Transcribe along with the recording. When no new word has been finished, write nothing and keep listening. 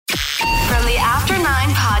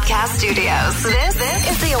Podcast Studios. This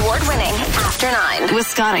is the award-winning After 9 with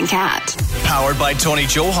Scott and Kat. Powered by Tony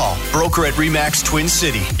Johal, broker at RE/MAX Twin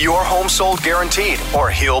City. Your home sold guaranteed, or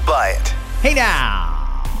he'll buy it. Hey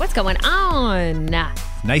now! What's going on?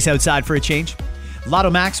 Nice outside for a change. Lotto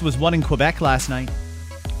Max was won in Quebec last night.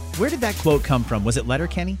 Where did that quote come from? Was it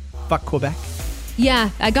Letterkenny? Fuck Quebec? Yeah,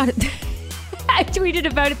 I got it. I tweeted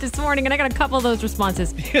about it this morning, and I got a couple of those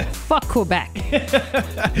responses. Fuck Quebec.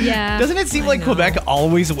 Yeah. Doesn't it seem like Quebec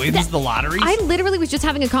always wins the lotteries? I literally was just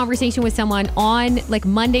having a conversation with someone on like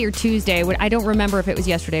Monday or Tuesday. I don't remember if it was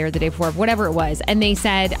yesterday or the day before, whatever it was. And they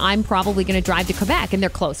said, I'm probably going to drive to Quebec, and they're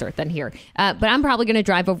closer than here. But I'm probably going to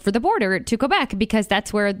drive over the border to Quebec because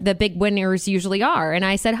that's where the big winners usually are. And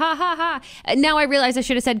I said, ha, ha, ha. And now I realize I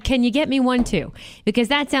should have said, can you get me one too? Because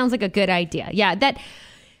that sounds like a good idea. Yeah,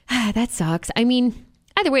 that sucks. I mean,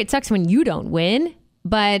 either way, it sucks when you don't win.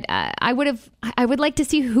 But I would like to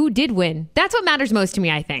see who did win. That's what matters most to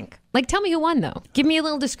me, I think. Like, tell me who won, though. Give me a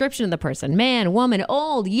little description of the person. Man, woman,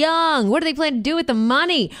 old, young. What do they plan to do with the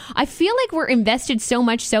money? I feel like we're invested so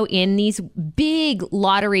much so in these big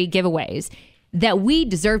lottery giveaways that we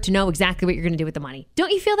deserve to know exactly what you're going to do with the money.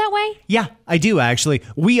 Don't you feel that way? Yeah, I do, actually.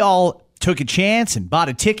 We all took a chance and bought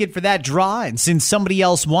a ticket for that draw. And since somebody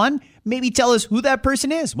else won, maybe tell us who that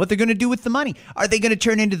person is, what they're going to do with the money. Are they going to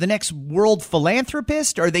turn into the next world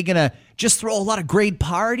philanthropist? Are they going to just throw a lot of great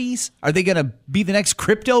parties? Are they going to be the next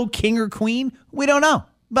crypto king or queen? We don't know.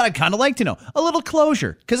 But I'd kind of like to know. A little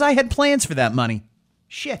closure, because I had plans for that money.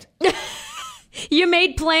 Shit. You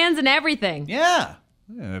made plans and everything. Yeah.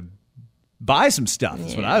 Buy some stuff.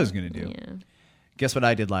 That's what I was going to do. Yeah. Guess what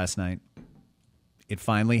I did last night? It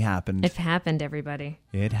finally happened. It happened, everybody.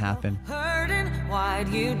 It happened. Why'd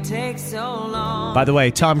you take so long? By the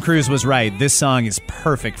way, Tom Cruise was right. This song is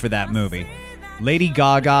perfect for that movie. Lady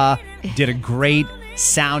Gaga did a great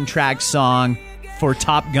soundtrack song for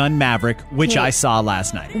Top Gun Maverick, which I saw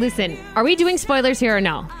last night. Listen, are we doing spoilers here or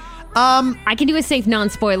no? I can do a safe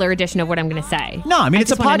non-spoiler edition of what I'm going to say. No, I mean,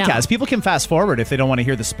 it's a podcast. People can fast forward if they don't want to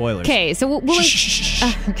hear the spoilers. Okay, so we'll Shh.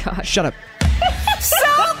 Oh, gosh. Shut up. So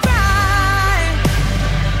bright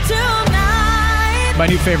tonight, My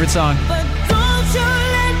new favorite song. but don't you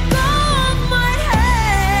let go of my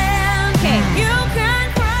hand. Okay. You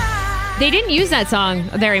can cry. They didn't use that song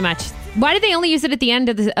very much. Why did they only use it at the end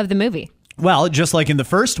of the movie? Well, just like in the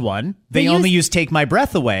first one, they only used Take My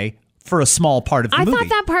Breath Away for a small part of the movie. I thought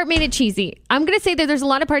that part made it cheesy. I'm going to say that there's a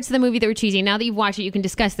lot of parts of the movie that were cheesy. Now that you've watched it, you can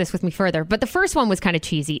discuss this with me further. But the first one was kind of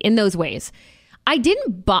cheesy in those ways. I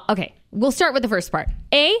didn't okay, we'll start with the first part.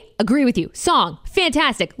 Agree with you. Song,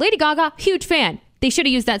 fantastic. Lady Gaga, huge fan. They should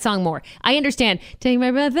have used that song more. I understand, Take My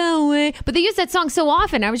Breath Away, but they use that song so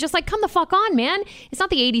often. I was just like, come the fuck on, man. It's not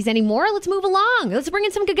the 80s anymore. Let's move along. Let's bring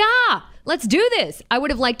in some Gaga. Let's do this. I would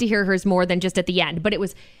have liked to hear hers more than just at the end, but it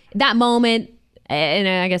was that moment, and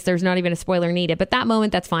I guess there's not even a spoiler needed, but that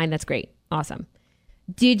moment, that's fine. That's great. Awesome.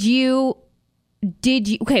 Did you,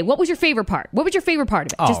 okay, what was your favorite part? What was your favorite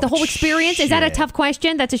part of it? Just the whole experience? Is that a shit. tough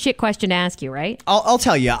question? That's a shit question to ask you, right? I'll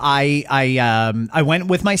tell you, I went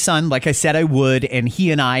with my son, like I said I would, and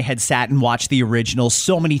he and I had sat and watched the original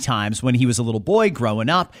so many times when he was a little boy growing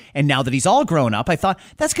up. And now that he's all grown up, I thought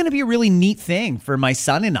that's going to be a really neat thing for my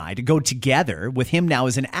son and I to go together with him now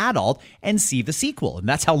as an adult and see the sequel. And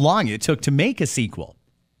that's how long it took to make a sequel.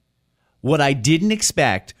 What I didn't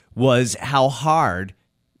expect was how hard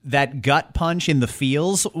that gut punch in the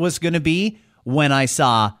feels was going to be when I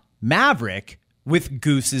saw Maverick with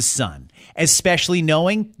Goose's son, especially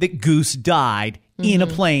knowing that Goose died in a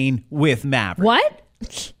plane with Maverick.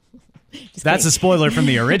 What? That's a spoiler from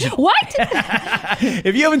the original. What?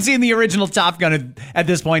 If you haven't seen the original Top Gun at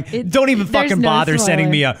this point, don't even there's fucking no bother sending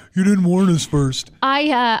spoiler. me a, you didn't warn us first.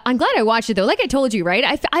 I'm glad I watched it, though. Like I told you, right?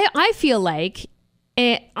 I feel like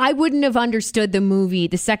I wouldn't have understood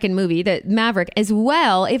the second movie, the Maverick, as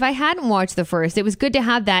well if I hadn't watched the first. It was good to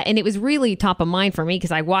have that, and it was really top of mind for me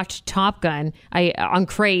because I watched Top Gun on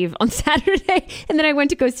Crave on Saturday, and then I went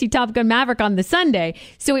to go see Top Gun Maverick on the Sunday.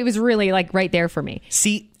 So it was really like right there for me.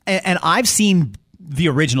 See, and I've seen the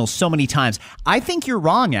original so many times. I think you're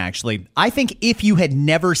wrong, actually. I think if you had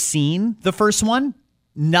never seen the first one,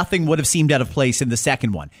 nothing would have seemed out of place in the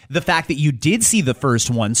second one. The fact that you did see the first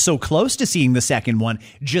one so close to seeing the second one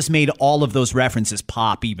just made all of those references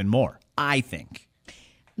pop even more, I think.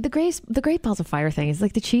 The Great Balls of Fire thing is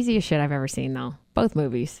like the cheesiest shit I've ever seen, though. Both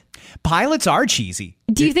movies. Pilots are cheesy.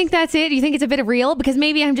 Do you think that's it? Do you think it's a bit of real? Because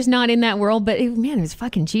maybe I'm just not in that world, but man, it was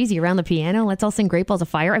fucking cheesy around the piano. Let's all sing Great Balls of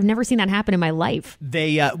Fire. I've never seen that happen in my life.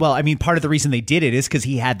 They, part of the reason they did it is because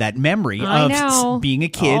he had that memory I of know. being a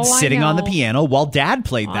kid Oh, I sitting on the know. piano while Dad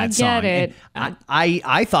played that I song. get it. And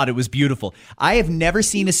I thought it was beautiful. I have never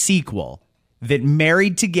seen a sequel that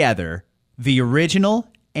married together the original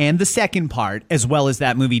and the second part as well as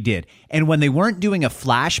that movie did. And when they weren't doing a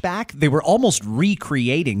flashback, they were almost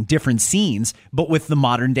recreating different scenes, but with the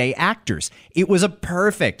modern day actors. It was a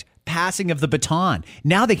perfect passing of the baton.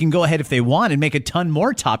 Now they can go ahead if they want and make a ton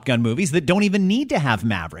more Top Gun movies that don't even need to have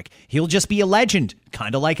Maverick. He'll just be a legend,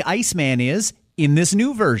 kind of like Iceman is in this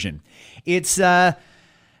new version. It's the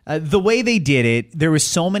way they did it. There was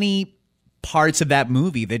so many parts of that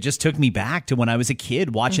movie that just took me back to when I was a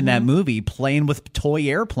kid watching that movie, playing with toy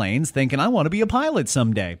airplanes, thinking I want to be a pilot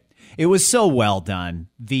someday. It was so well done.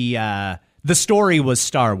 The story was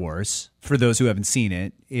Star Wars. For those who haven't seen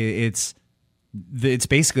it, it's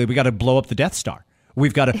basically we got to blow up the Death Star.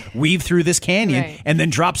 We've got to weave through this canyon Right. and then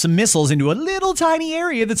drop some missiles into a little tiny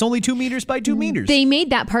area that's only 2 meters by 2 meters. They made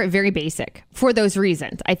that part very basic for those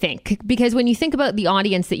reasons, I think. Because when you think about the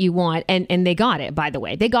audience that you want, and they got it, by the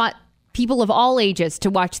way, they got people of all ages to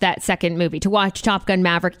watch that second movie, to watch Top Gun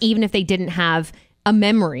Maverick, even if they didn't have a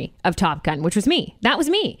memory of Top Gun, which was me. That was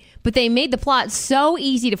me. But they made the plot so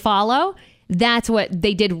easy to follow. That's what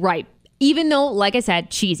they did right. Even though, like I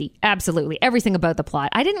said, cheesy. Absolutely. Everything about the plot.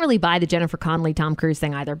 I didn't really buy the Jennifer Connelly, Tom Cruise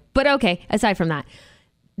thing either. But okay, aside from that,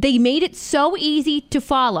 they made it so easy to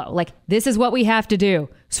follow. Like, this is what we have to do.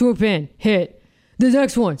 Swoop in, hit. The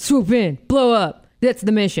next one, swoop in, blow up. That's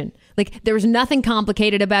the mission. Like, there was nothing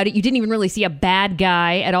complicated about it. You didn't even really see a bad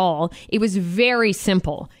guy at all. It was very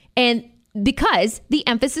simple. And because the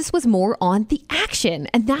emphasis was more on the action.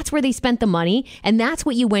 And that's where they spent the money. And that's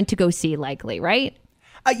what you went to go see, likely, right?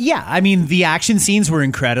 Yeah, I mean, the action scenes were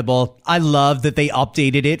incredible. I love that they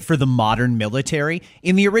updated it for the modern military.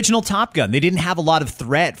 In the original Top Gun, they didn't have a lot of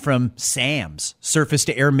threat from SAMs,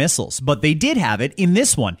 surface-to-air missiles, but they did have it in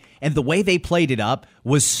this one. And the way they played it up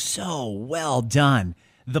was so well done.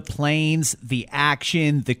 The planes, the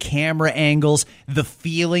action, the camera angles, the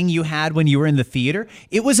feeling you had when you were in the theater.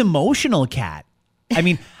 It was emotional, Kat. I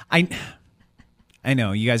mean, I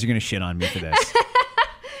know you guys are going to shit on me for this.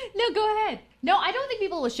 No, go ahead. No, I don't think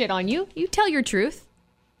people will shit on you. You tell your truth.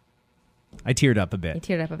 I teared up a bit. You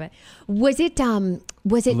teared up a bit. Was it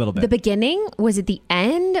little bit. the beginning? Was it the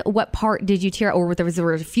end? What part did you tear? Or there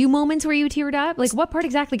were a few moments where you teared up? Like, what part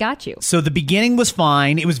exactly got you? So the beginning was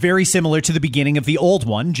fine. It was very similar to the beginning of the old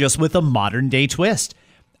one, just with a modern day twist.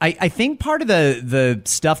 I think part of the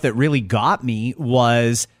stuff that really got me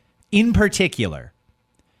was, in particular,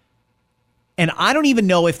 and I don't even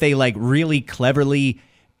know if they like really cleverly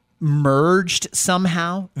merged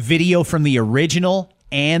somehow video from the original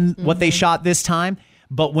and what they shot this time.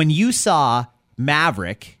 But when you saw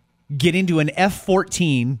Maverick get into an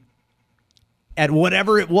F-14 at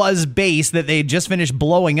whatever it was base that they had just finished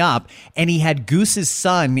blowing up, and he had Goose's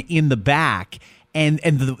son in the back, and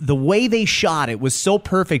the way they shot it was so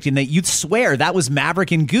perfect in that you'd swear that was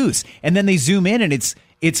Maverick and Goose. And then they zoom in and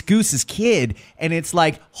it's Goose's kid, and it's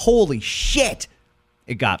like, holy shit.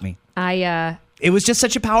 It got me. It was just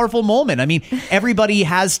such a powerful moment. I mean, everybody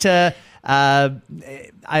has to, I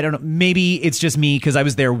don't know, maybe it's just me because I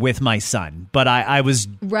was there with my son, but I was,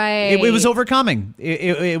 Right. It was overcoming.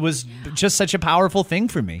 It was just such a powerful thing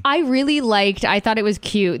for me. I thought it was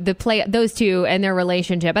cute. Those two and their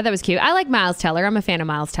relationship. I thought it was cute. I like Miles Teller. I'm a fan of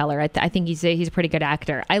Miles Teller. I think he's a pretty good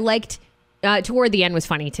actor. I liked, toward the end was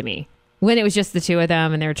funny to me when it was just the two of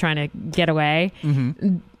them and they were trying to get away.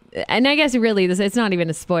 Mm-hmm. And I guess really, it's not even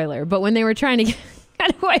a spoiler, but when they were trying to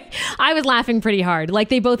get away, I was laughing pretty hard. Like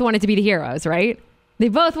they both wanted to be the heroes, right? They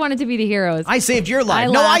both wanted to be the heroes. I saved your life.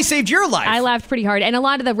 I saved your life. I laughed pretty hard. And a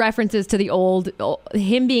lot of the references to the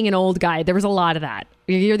him being an old guy, there was a lot of that.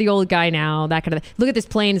 You're the old guy now, that kind of thing. Look at this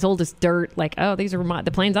plane, as old as dirt. Like, oh, these are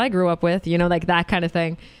the planes I grew up with, like that kind of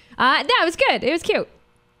thing. Yeah, it was good. It was cute.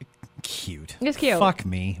 Cute. It's cute. Fuck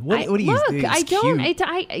me. What do you look? think? I don't.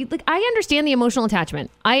 I understand the emotional attachment.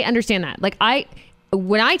 I understand that. Like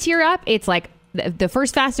when I tear up, it's like the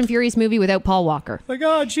first Fast and Furious movie without Paul Walker. My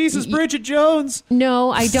God, Jesus, Bridget Jones. No,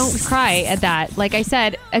 I don't cry at that. Like I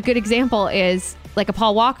said, a good example is like a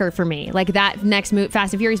Paul Walker for me. Like that next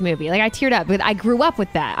Fast and Furious movie. Like I teared up. I grew up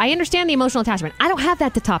with that. I understand the emotional attachment. I don't have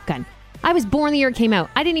that to Top Gun. I was born the year it came out.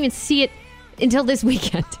 I didn't even see it until this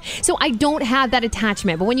weekend. So I don't have that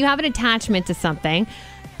attachment. But when you have an attachment to something,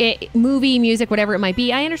 movie, music, whatever it might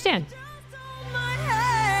be, I understand.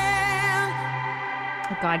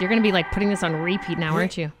 Oh, God, you're going to be like putting this on repeat now,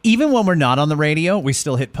 aren't you? Even when we're not on the radio, we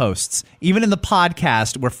still hit posts. Even in the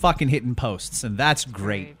podcast, we're fucking hitting posts, and that's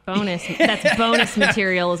great. Bonus. That's bonus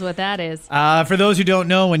material is what that is. For those who don't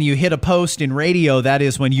know, when you hit a post in radio, that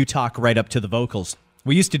is when you talk right up to the vocals.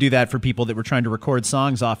 We used to do that for people that were trying to record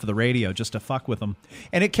songs off of the radio just to fuck with them.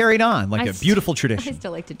 And it carried on like a beautiful tradition. I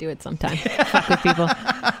still like to do it sometimes. Fuck with people.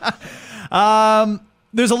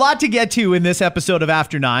 There's a lot to get to in this episode of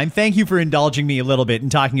After 9. Thank you for indulging me a little bit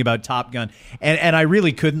and talking about Top Gun. And I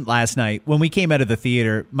really couldn't last night. When we came out of the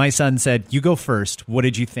theater, my son said, "You go first. What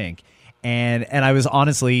did you think?" And I was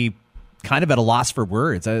honestly kind of at a loss for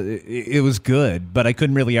words. It was good, but I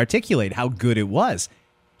couldn't really articulate how good it was.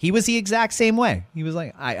 He was the exact same way. He was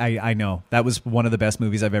like, I know. That was one of the best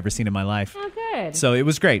movies I've ever seen in my life. Oh, good. So it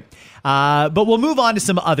was great. But we'll move on to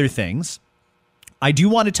some other things. I do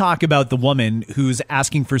want to talk about the woman who's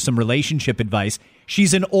asking for some relationship advice.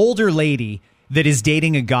 She's an older lady that is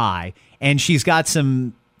dating a guy, and she's got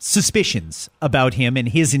some suspicions about him and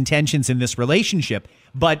his intentions in this relationship.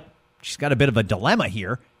 But she's got a bit of a dilemma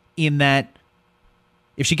here in that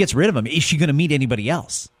if she gets rid of him, is she going to meet anybody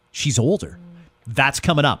else? She's older. That's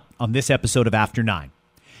coming up on this episode of After 9.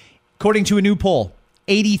 According to a new poll,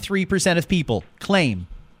 83% of people claim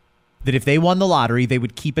that if they won the lottery, they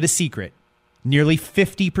would keep it a secret. Nearly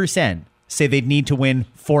 50% say they'd need to win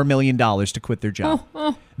 $4 million to quit their job.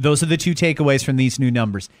 Those are the two takeaways from these new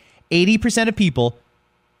numbers. 80% of people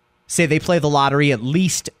say they play the lottery at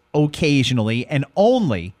least occasionally and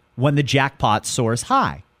only when the jackpot soars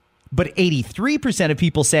high. But 83% of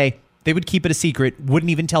people say they would keep it a secret,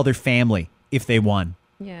 wouldn't even tell their family if they won.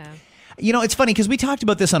 Yeah. You know, it's funny because we talked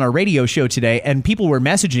about this on our radio show today, and people were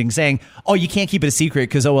messaging saying, "Oh, you can't keep it a secret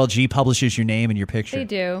because OLG publishes your name and your picture." They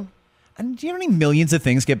do. And do you know how many millions of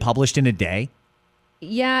things get published in a day?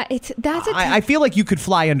 Yeah, I feel like you could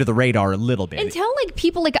fly under the radar a little bit. Until like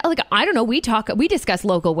people like I don't know, we discuss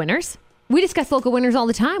local winners. We discuss local winners all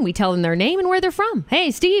the time. We tell them their name and where they're from.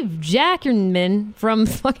 Hey, Steve Jackerman from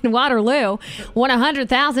fucking Waterloo won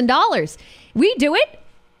 $100,000. We do it.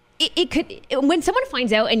 It could, when someone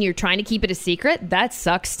finds out and you're trying to keep it a secret, that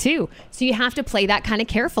sucks too. So you have to play that kind of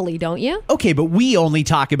carefully, don't you? Okay, but we only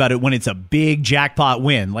talk about it when it's a big jackpot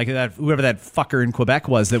win, like that whoever that fucker in Quebec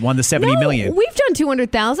was that won the $70 million. We've done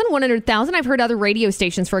 200,000, 100,000. I've heard other radio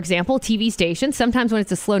stations, for example, TV stations. Sometimes when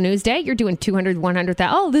it's a slow news day, you're doing 200,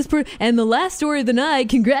 100,000. Oh, and the last story of the night.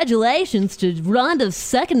 Congratulations to Rhonda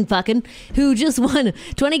second fucking who just won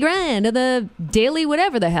 20 grand of the daily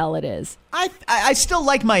whatever the hell it is. I still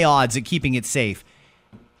like my odds at keeping it safe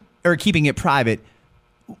or keeping it private.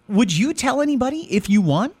 Would you tell anybody if you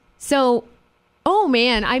won? So, oh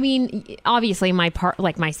man, I mean, obviously my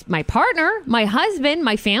partner, my husband,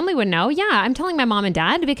 my family would know. Yeah, I'm telling my mom and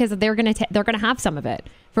dad because they're gonna have some of it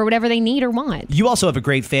for whatever they need or want. You also have a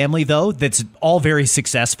great family, though, that's all very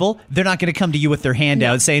successful. They're not going to come to you with their hand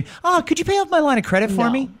out saying, "Oh, could you pay off my line of credit for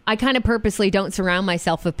me?" I kind of purposely don't surround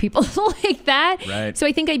myself with people like that. Right. So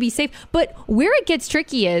I think I'd be safe. But where it gets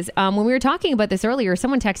tricky is when we were talking about this earlier,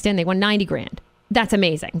 someone texted in, they won 90 grand. That's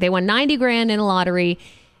amazing. They won 90 grand in a lottery.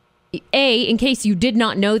 In case you did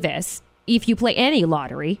not know this, if you play any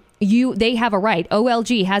lottery, they have a right.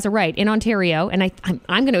 OLG has a right in Ontario, and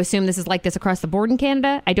I'm going to assume this is like this across the board in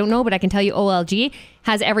Canada. I don't know, but I can tell you OLG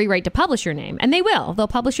has every right to publish your name, and they will. They'll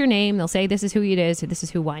publish your name. They'll say this is who it is, this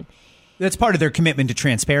is who won. That's part of their commitment to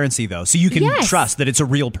transparency, though, so you can trust that it's a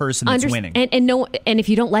real person that's winning. And if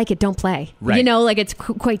you don't like it, don't play. Right. You know, like it's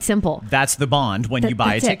quite simple. That's the bond when you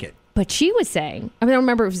buy a ticket. But she was saying, I don't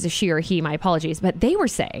remember if it was a she or a he, my apologies, but they were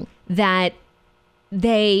saying that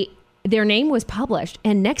their name was published,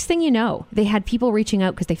 and next thing you know, they had people reaching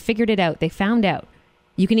out because they figured it out. They found out.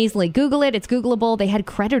 You can easily Google it. It's Googleable. They had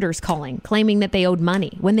creditors calling, claiming that they owed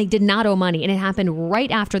money when they did not owe money, and it happened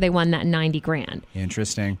right after they won that 90 grand.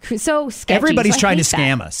 Interesting. So sketchy. Everybody's trying to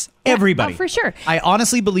scam us. Everybody. Oh, for sure. I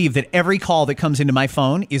honestly believe that every call that comes into my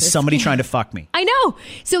phone is somebody trying to fuck me. I know.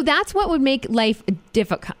 So that's what would make life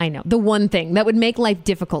difficult. I know. The one thing that would make life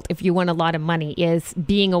difficult if you won a lot of money is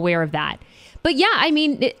being aware of that. But yeah, I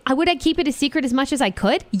mean, would I keep it a secret as much as I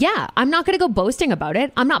could? Yeah, I'm not going to go boasting about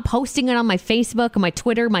it. I'm not posting it on my Facebook, my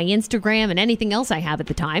Twitter, my Instagram, and anything else I have at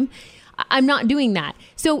the time. I'm not doing that.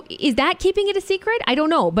 So is that keeping it a secret? I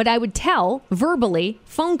don't know. But I would tell verbally,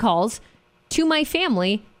 phone calls to my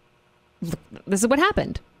family, this is what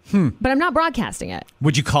happened. But I'm not broadcasting it.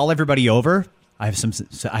 Would you call everybody over? I have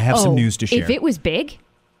some news to share. If it was big,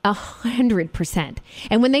 100%.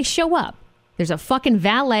 And when they show up, there's a fucking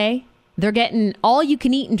valet. They're getting all you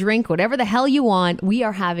can eat and drink, whatever the hell you want. We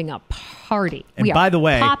are having a party. And We are by the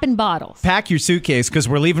way, popping bottles. Pack your suitcase because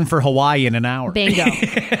we're leaving for Hawaii in an hour. Bingo.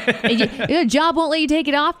 Your job won't let you take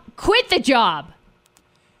it off? Quit the job.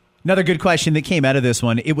 Another good question that came out of this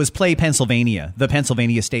one. It was Play Pennsylvania, the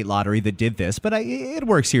Pennsylvania State Lottery that did this, but it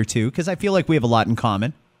works here too because I feel like we have a lot in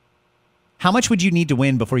common. How much would you need to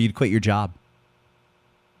win before you'd quit your job?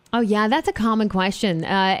 Oh, yeah, that's a common question.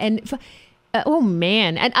 Oh,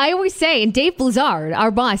 man. And I always say, and Dave Blizzard,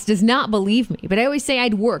 our boss, does not believe me, but I always say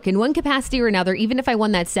I'd work in one capacity or another, even if I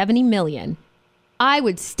won that $70 million, I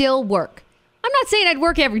would still work. I'm not saying I'd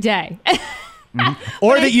work every day.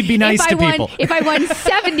 Or that you'd be nice to people. If I won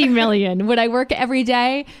 $70 million, would I work every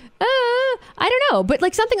day? I don't know. But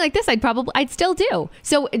like something like this, I'd still do.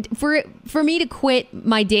 So for me to quit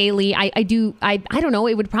my daily, I don't know,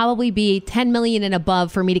 it would probably be 10 million and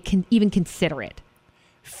above for me to even consider it.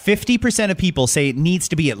 50% of people say it needs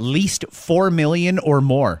to be at least 4 million or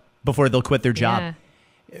more before they'll quit their job.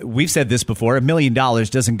 Yeah. We've said this before. $1 million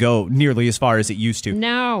doesn't go nearly as far as it used to.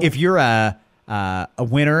 No. If you're a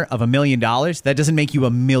winner of $1 million, that doesn't make you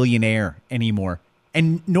a millionaire anymore.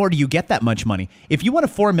 And nor do you get that much money. If you won a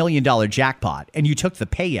 $4 million jackpot and you took the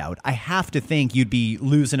payout, I have to think you'd be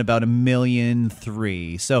losing about $1.3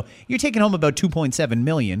 million. So you're taking home about $2.7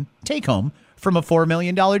 million take home from a $4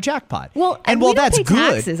 million jackpot. Well, and we don't that's pay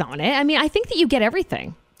good. taxes on it. I mean, I think that you get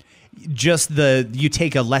everything. Just you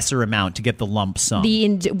take a lesser amount to get the lump sum.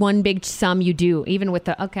 One big sum you do, even with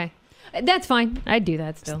the, okay. That's fine. I'd do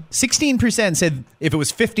that still. 16% said if it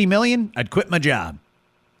was $50 million, I'd quit my job.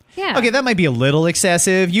 Yeah. Okay, that might be a little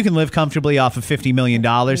excessive. You can live comfortably off of $50 million,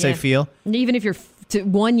 I feel. Even if you're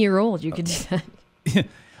 1 year old, you could do that.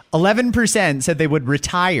 11% said they would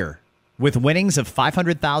retire with winnings of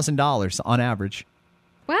 $500,000 on average.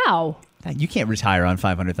 Wow. You can't retire on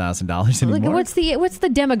 $500,000 anymore. Look, what's the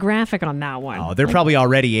demographic on that one? Oh, they're probably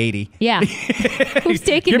already 80. Yeah. Who's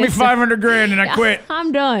taking Give me this? $500,000 and I quit.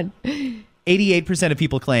 I'm done. 88% of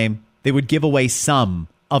people claim they would give away some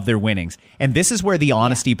of their winnings. And this is where the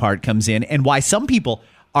honesty part comes in and why some people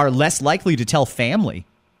are less likely to tell family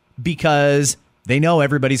because they know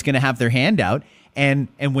everybody's going to have their hand out. And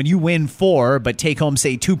when you win 4 but take home,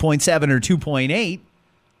 say, 2.7 or 2.8,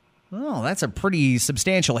 well, that's a pretty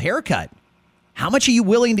substantial haircut. How much are you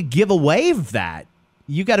willing to give away of that?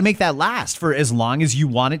 You got to make that last for as long as you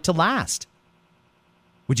want it to last.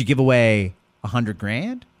 Would you give away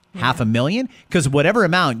 $100,000? Yeah. $500,000? Because whatever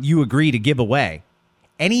amount you agree to give away,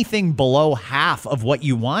 anything below half of what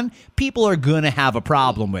you want, people are going to have a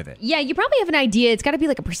problem with it. Yeah, you probably have an idea. It's got to be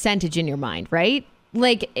like a percentage in your mind, right?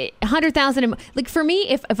 Like 100,000. Like for me,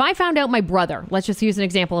 if I found out my brother, let's just use an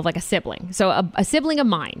example of like a sibling. So a sibling of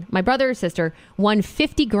mine, my brother or sister, won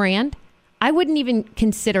 $50,000. I wouldn't even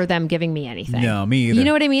consider them giving me anything. No, me either. You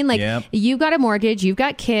know what I mean? Like Yep. You've got a mortgage, you've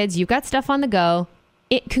got kids, you've got stuff on the go.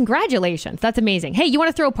 Congratulations. That's amazing. Hey, you want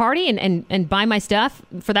to throw a party and buy my stuff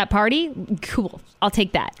for that party? Cool. I'll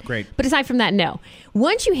take that. Great. But aside from that, no.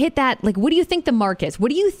 Once you hit that, like, what do you think the mark is?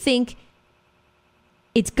 What do you think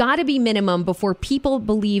it's got to be minimum before people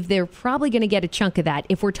believe they're probably going to get a chunk of that?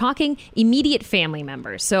 If we're talking immediate family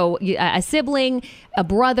members, so a sibling, a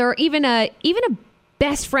brother, even a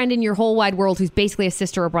best friend in your whole wide world who's basically a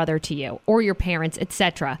sister or brother to you, or your parents,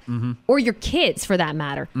 etc., or your kids for that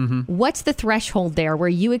matter. What's the threshold there where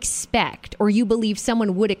you expect or you believe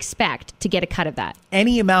someone would expect to get a cut of that?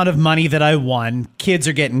 Any amount of money that I won, kids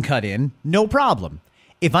are getting cut in, no problem.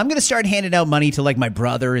 If I'm going to start handing out money to like my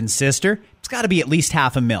brother and sister, it's got to be at least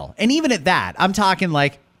 $500,000. And even at that, I'm talking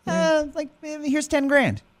like here's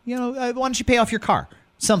 $10,000. You know, why don't you pay off your car?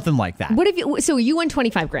 Something like that. What if you? So you won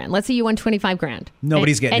 $25,000. Let's say you won $25,000.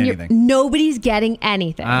 Nobody's getting anything. Nobody's getting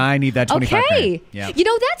anything. I need that $25,000. Okay. Yep. You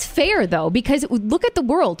know, that's fair though, because look at the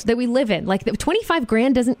world that we live in. Like the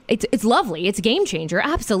 $25,000 doesn't. It's lovely. It's a game changer,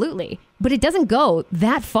 absolutely. But it doesn't go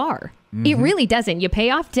that far. It really doesn't. You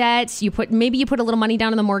pay off debts. Maybe you put a little money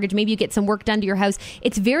down on the mortgage. Maybe you get some work done to your house.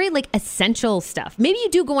 It's very like essential stuff. Maybe you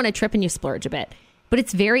do go on a trip and you splurge a bit. But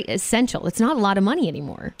it's very essential. It's not a lot of money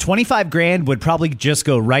anymore. $25,000 would probably just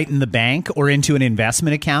go right in the bank or into an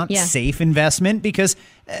investment account, safe investment, because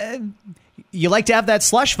you like to have that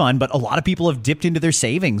slush fund, but a lot of people have dipped into their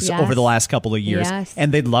savings over the last couple of years,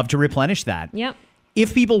 and they'd love to replenish that. Yep.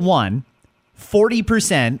 If people won,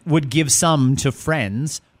 40% would give some to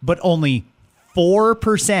friends, but only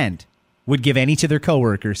 4% would give any to their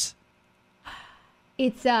coworkers.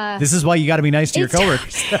 It's This is why you got to be nice to your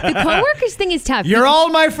coworkers. The coworkers thing is tough. You're all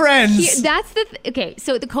my friends. That's okay.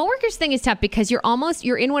 So the coworkers thing is tough because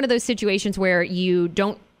you're in one of those situations where you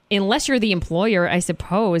don't, unless you're the employer, I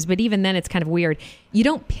suppose. But even then, it's kind of weird. You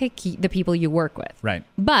don't pick the people you work with, right?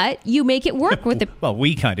 But you make it work with the. Well,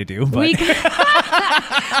 we kind of do. But.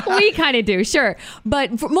 We kind of do, sure.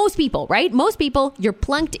 But for most people, right? Most people, you're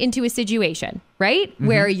plunked into a situation, right?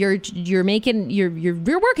 Where you're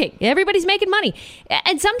working. Everybody's making money.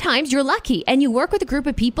 And sometimes you're lucky and you work with a group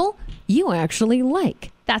of people you actually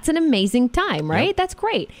like. That's an amazing time, right? Yep. That's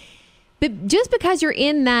great. But just because you're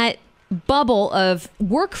in that bubble of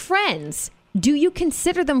work friends, do you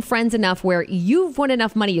consider them friends enough where you've won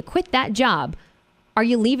enough money, you quit that job? Are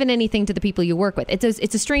you leaving anything to the people you work with?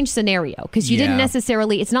 It's a strange scenario because you didn't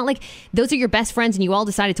necessarily, it's not like those are your best friends and you all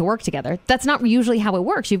decided to work together. That's not usually how it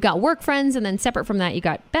works. You've got work friends and then separate from that, you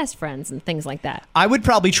got best friends and things like that. I would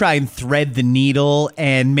probably try and thread the needle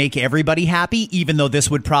and make everybody happy, even though this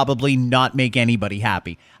would probably not make anybody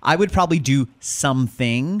happy. I would probably do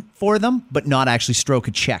something for them, but not actually stroke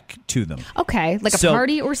a check to them. Okay, like a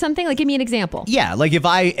party or something? Like, give me an example. Yeah, like if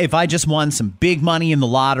I just won some big money in the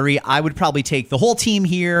lottery, I would probably take the whole team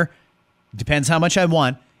here. Depends how much I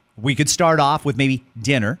won. We could start off with maybe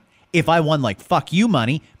dinner. If I won like fuck you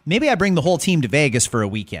money, maybe I bring the whole team to Vegas for a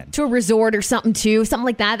weekend. To a resort or something too, something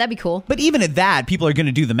like that. That'd be cool. But even at that, people are going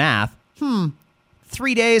to do the math.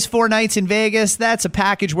 3 days, 4 nights in Vegas, that's a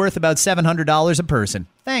package worth about $700 a person.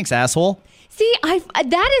 Thanks, asshole. See,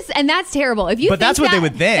 that's terrible. If you But think that's what they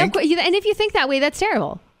would think. And if you think that way, that's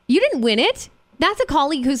terrible. You didn't win it. That's a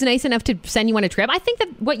colleague who's nice enough to send you on a trip. I think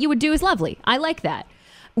that what you would do is lovely. I like that.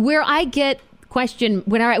 Where I get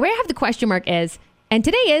where I have the question mark is, and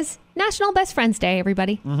today is National Best Friends Day,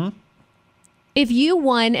 everybody. Mm-hmm. If you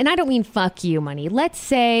won, and I don't mean fuck you money, let's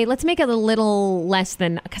make it a little less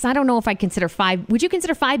than, because I don't know if I'd consider would you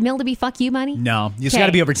consider $5 million to be fuck you money? No, you just got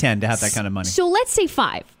to be over 10 to have that kind of money. So let's say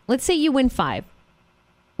 5. Let's say you win 5.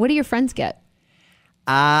 What do your friends get?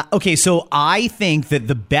 Okay, so I think that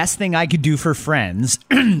the best thing I could do for friends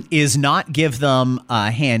is not give them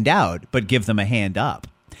a handout, but give them a hand up.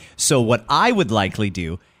 So what I would likely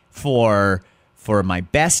do for my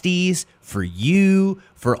besties, for you,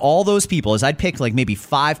 for all those people, is I'd pick like maybe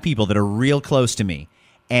 5 people that are real close to me,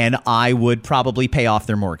 and I would probably pay off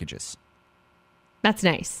their mortgages. That's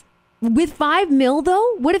nice. With $5 million,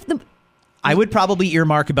 though, what if I would probably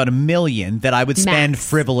earmark about $1 million that I would spend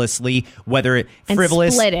frivolously, whether it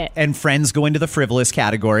frivolous split it. And friends go into the frivolous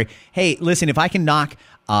category. Hey, listen, if I can knock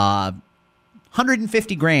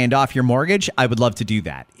 $150,000 off your mortgage, I would love to do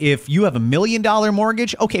that. If you have $1 million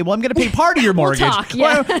mortgage, okay, well, I'm going to pay part of your mortgage. We'll talk,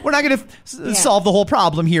 yeah. We're not going to solve the whole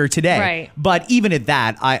problem here today. Right. But even at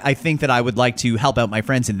that, I think that I would like to help out my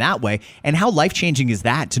friends in that way. And how life-changing is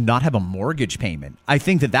that to not have a mortgage payment? I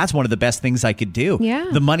think that that's one of the best things I could do. Yeah.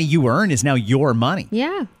 The money you earn is now your money.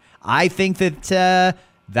 Yeah. I think that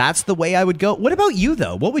that's the way I would go. What about you,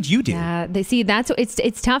 though? What would you do? Yeah,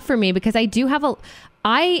 it's tough for me because I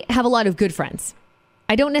have a lot of good friends.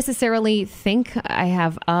 I don't necessarily think I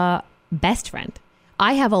have a best friend.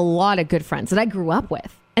 I have a lot of good friends that I grew up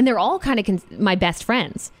with, and they're all kind of my best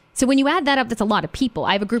friends. So when you add that up, that's a lot of people.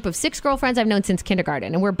 I have a group of 6 girlfriends I've known since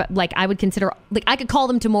kindergarten, and we're like, I would consider, like, I could call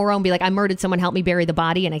them tomorrow and be like, I murdered someone, help me bury the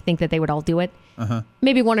body, and I think that they would all do it.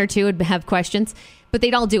 Maybe 1 or 2 would have questions, but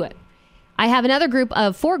they'd all do it. I have another group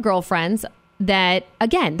of 4 girlfriends that,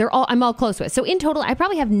 again, I'm all close with. So in total, I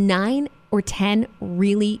probably have 9 or 10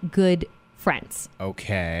 really good friends.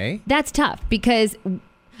 Okay. That's tough because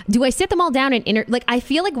do I sit them all down and I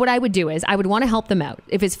feel like what I would do is I would want to help them out.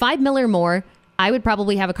 If it's $5 million or more, I would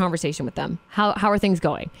probably have a conversation with them. How are things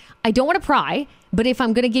going? I don't want to pry, but if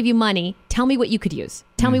I'm going to give you money, tell me what you could use.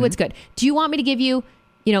 Tell me what's good. Do you want me to give you,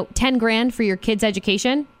 $10,000 for your kids'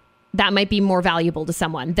 education? That might be more valuable to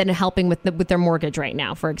someone than helping with their mortgage right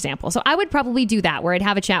now, for example. So I would probably do that, where I'd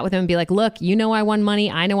have a chat with them and be like, look, I won money.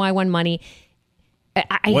 I know I won money.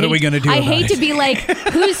 What are we going to do about it? I hate to be like,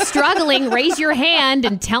 who's struggling? Raise your hand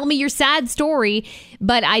and tell me your sad story.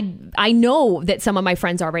 But I know that some of my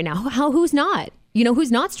friends are right now. Who's not? Who's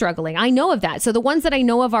not struggling? I know of that. So the ones that I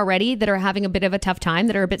know of already that are having a bit of a tough time,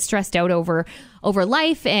 that are a bit stressed out over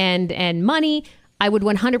life and money, I would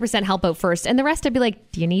 100% help out first. And the rest, I'd be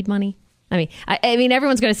like, do you need money? I mean,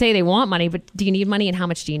 everyone's going to say they want money, but do you need money and how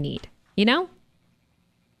much do you need? What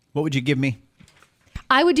would you give me?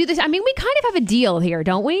 I would do this. I mean, we kind of have a deal here,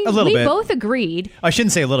 don't we? A little bit. We both agreed. I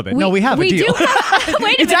shouldn't say a little bit. No, we have a deal. Wait a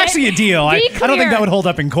minute. It's actually a deal. I don't think that would hold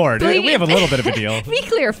up in court. We have a little bit of a deal. Be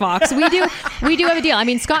clear, Fox. We do have a deal. I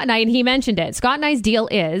mean, Scott and I, and he mentioned it. Scott and I's deal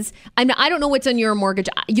is, I don't know what's on your mortgage.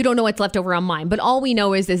 You don't know what's left over on mine. But all we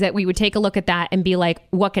know is that we would take a look at that and be like,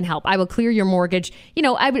 what can help? I will clear your mortgage,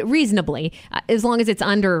 I would reasonably, as long as it's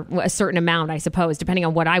under a certain amount, I suppose, depending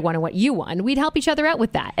on what I want and what you want. We'd help each other out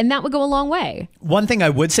with that. And that would go a long way. One thing I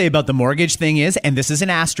would say about the mortgage thing is, and this is an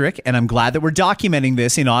asterisk, and I'm glad that we're documenting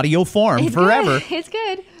this in audio form it's forever. Good. It's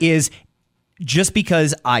good. Is just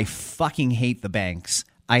because I fucking hate the banks,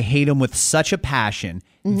 I hate them with such a passion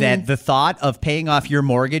that the thought of paying off your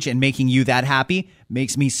mortgage and making you that happy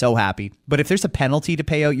makes me so happy. But if there's a penalty to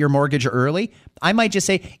pay out your mortgage early, I might just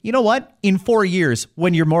say, you know what? In 4 years,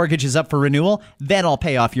 when your mortgage is up for renewal, then I'll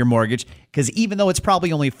pay off your mortgage. Because even though it's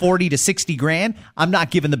probably only 40 to 60 grand, I'm not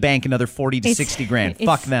giving the bank another 40 to 60 grand.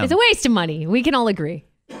 Fuck them. It's a waste of money. We can all agree.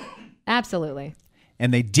 Absolutely.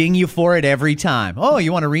 And they ding you for it every time. Oh,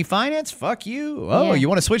 you want to refinance? Fuck you. Oh, Yeah. you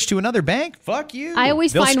want to switch to another bank? Fuck you. I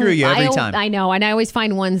always They'll find screw you every time. I know, and I always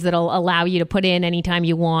find ones that'll allow you to put in anytime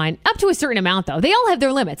you want, up to a certain amount. Though they all have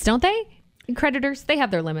their limits, don't they? Creditors, they have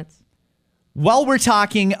their limits. While we're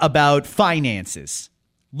talking about finances,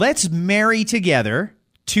 let's marry together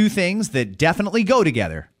two things that definitely go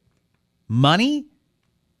together: money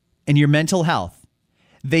and your mental health.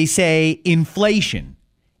 They say inflation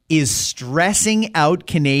is stressing out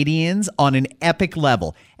Canadians on an epic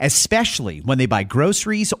level, especially when they buy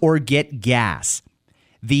groceries or get gas.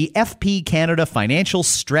 The FP Canada Financial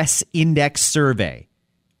Stress Index survey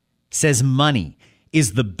says money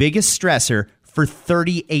is the biggest stressor for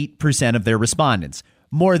 38% of their respondents.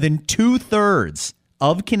 More than 2/3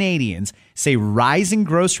 of Canadians say rising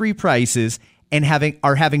grocery prices and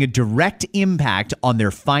are having a direct impact on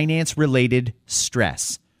their finance-related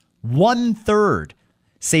stress. 1/3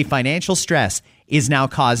 say financial stress is now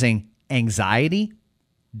causing anxiety,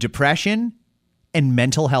 depression, and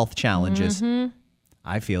mental health challenges.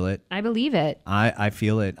 I feel it. I believe it. I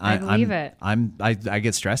feel it. I believe it. I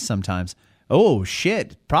get stressed sometimes. Oh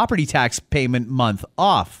shit! Property tax payment month.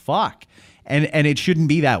 Oh fuck! And it shouldn't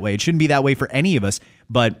be that way. It shouldn't be that way for any of us.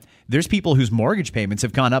 But there's people whose mortgage payments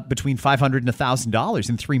have gone up between $500 and $1,000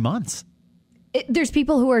 in 3 months. There's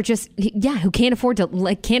people who are just who can't afford to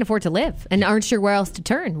live and aren't sure where else to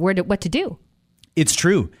turn, what to do. It's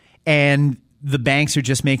true. And the banks are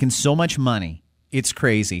just making so much money. It's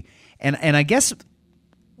crazy. And I guess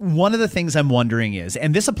one of the things I'm wondering is,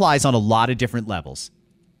 and this applies on a lot of different levels,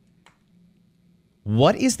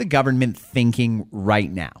 what is the government thinking right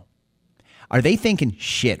now? Are they thinking,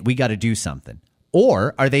 shit, we got to do something?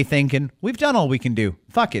 Or are they thinking, we've done all we can do.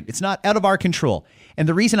 Fuck it. It's not out of our control. And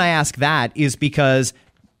the reason I ask that is because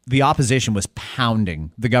the opposition was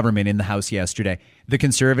pounding the government in the House yesterday. The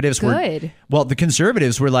Conservatives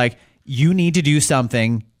were like, you need to do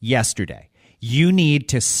something yesterday. You need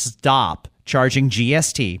to stop charging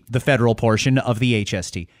GST, the federal portion of the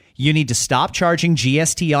HST. You need to stop charging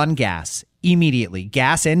GST on gas immediately,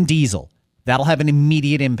 gas and diesel. That'll have an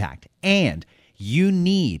immediate impact. And you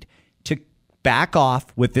need to back off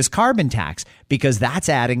with this carbon tax because that's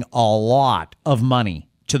adding a lot of money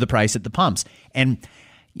to the price at the pumps. And,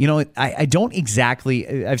 you know, I don't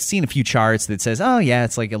exactly, I've seen a few charts that says, oh yeah,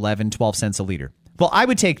 it's like 11, 12 cents a liter. Well, I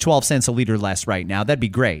would take 12 cents a liter less right now. That'd be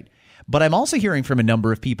great. But I'm also hearing from a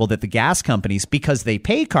number of people that the gas companies, because they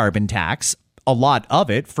pay carbon tax, a lot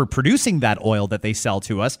of it for producing that oil that they sell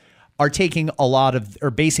to us, are taking a lot of,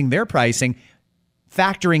 or basing their pricing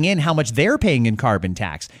factoring in how much they're paying in carbon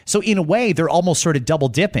tax. So in a way, they're almost sort of double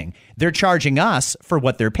dipping. They're charging us for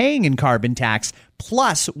what they're paying in carbon tax,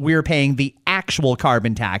 plus we're paying the actual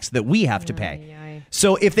carbon tax that we have to pay.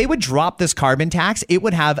 So if they would drop this carbon tax, it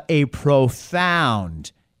would have a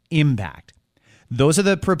profound impact. Those are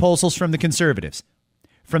the proposals from the Conservatives.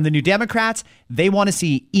 From the New Democrats, they want to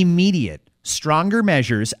see immediate, stronger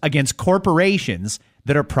measures against corporations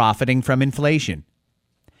that are profiting from inflation.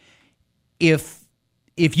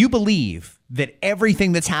 If you believe that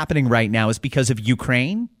everything that's happening right now is because of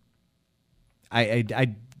Ukraine,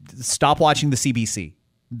 I stop watching the CBC.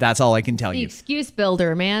 That's all I can tell The you. excuse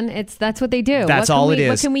builder, man. That's what they do. That's all it is.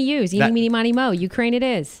 What can we use? Eeny, meeny, miny, mo. Ukraine it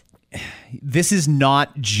is. This is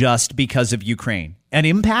not just because of Ukraine. An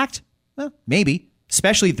impact? Well, maybe,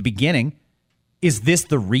 especially at the beginning. Is this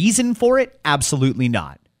the reason for it? Absolutely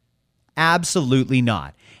not. Absolutely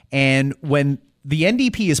not. And when the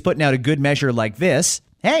NDP is putting out a good measure like this,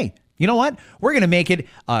 hey, you know what? We're going to make it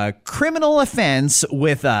a criminal offense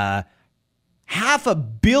with a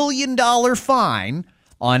 $500 million fine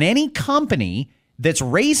on any company that's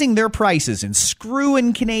raising their prices and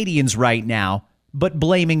screwing Canadians right now, but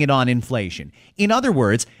blaming it on inflation. In other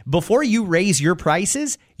words, before you raise your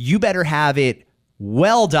prices, you better have it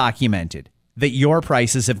well documented that your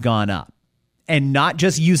prices have gone up, and not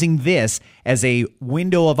just using this as a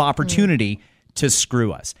window of opportunity to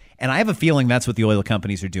screw us. And I have a feeling that's what the oil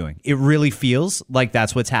companies are doing. It really feels like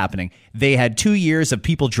that's what's happening. They had 2 years of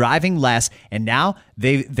people driving less, and now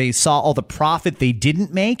they saw all the profit they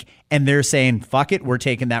didn't make, and they're saying, fuck it, we're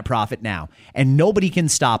taking that profit now. And nobody can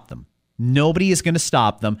stop them. Nobody is going to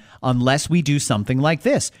stop them unless we do something like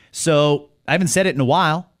this. So I haven't said it in a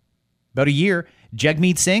while, about a year.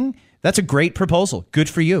 Jagmeet Singh, That's a great proposal. Good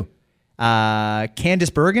for you.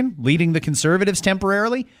 Candice Bergen leading the Conservatives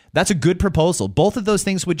temporarily. That's a good proposal. Both of those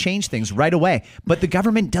things would change things right away. But the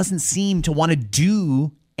government doesn't seem to want to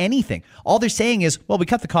do anything. All they're saying is, well, we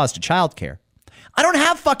cut the cost of childcare. I don't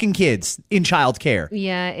have fucking kids in childcare.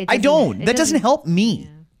 Yeah, I don't. That doesn't help me.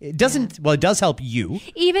 Yeah. It doesn't. Well, it does help you.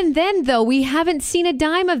 Even then, though, we haven't seen a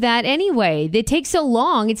dime of that anyway. It takes so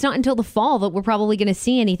long. It's not until the fall that we're probably going to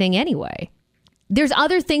see anything anyway. There's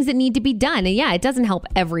other things that need to be done. And yeah, it doesn't help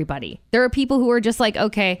everybody. There are people who are just like,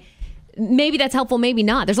 okay, maybe that's helpful, maybe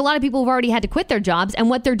not. There's a lot of people who've already had to quit their jobs. And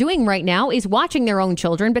what they're doing right now is watching their own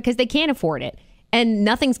children because they can't afford it. And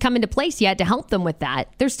nothing's come into place yet to help them with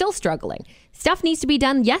that. They're still struggling. Stuff needs to be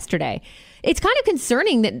done yesterday. It's kind of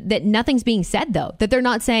concerning that nothing's being said, though, that they're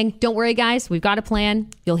not saying, don't worry, guys, we've got a plan.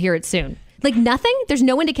 You'll hear it soon. Like nothing? There's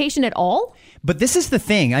no indication at all? But this is the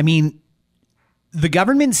thing. I mean, the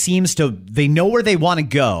government seems to, they know where they want to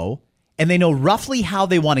go and they know roughly how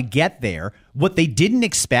they want to get there. What they didn't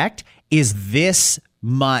expect is this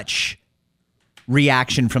much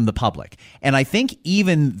reaction from the public. And I think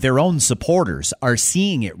even their own supporters are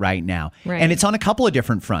seeing it right now. Right. And it's on a couple of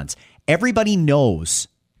different fronts. Everybody knows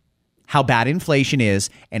how bad inflation is,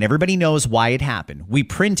 and everybody knows why it happened. We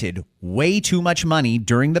printed way too much money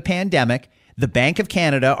during the pandemic. The Bank of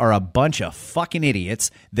Canada are a bunch of fucking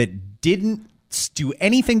idiots that didn't do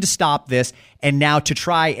anything to stop this, and now to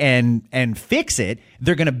try and fix it,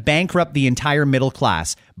 they're going to bankrupt the entire middle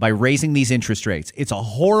class by raising these interest rates. It's a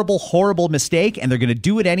horrible, horrible mistake, and they're going to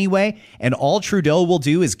do it anyway, and all Trudeau will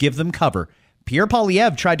do is give them cover. Pierre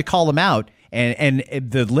Poilievre tried to call him out, and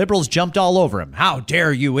the Liberals jumped all over him. How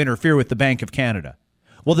dare you interfere with the Bank of Canada?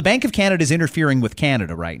 Well, the Bank of Canada is interfering with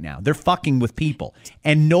Canada right now. They're fucking with people,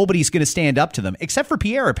 and nobody's going to stand up to them, except for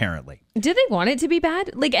Pierre, apparently. Did they want it to be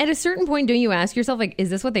bad? Like, at a certain point, don't you ask yourself, like,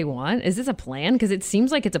 is this what they want? Is this a plan? Because it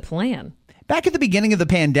seems like it's a plan. Back at the beginning of the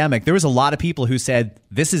pandemic, there was a lot of people who said,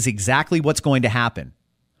 this is exactly what's going to happen.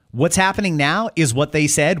 What's happening now is what they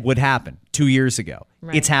said would happen 2 years ago.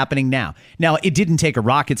 Right. It's happening now. Now, it didn't take a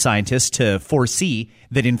rocket scientist to foresee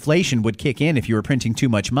that inflation would kick in if you were printing too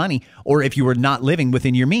much money or if you were not living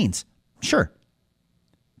within your means. Sure.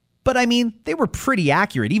 But I mean, they were pretty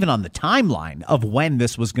accurate, even on the timeline of when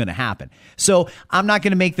this was going to happen. So I'm not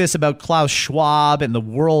going to make this about Klaus Schwab and the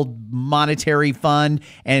World Monetary Fund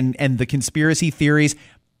and the conspiracy theories.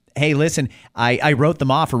 Hey, listen, I wrote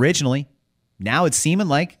them off originally. Now it's seeming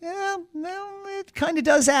like, well, it kind of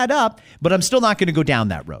does add up, but I'm still not going to go down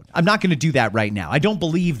that road. I'm not going to do that right now. I don't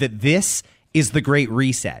believe that this is the Great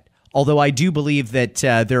Reset, although I do believe that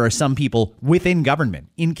there are some people within government,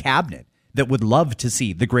 in cabinet, that would love to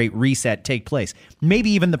see the Great Reset take place.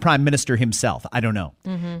 Maybe even the Prime Minister himself. I don't know.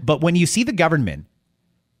 Mm-hmm. But when you see the government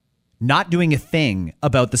not doing a thing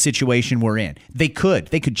about the situation we're in, they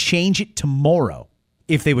could change it tomorrow.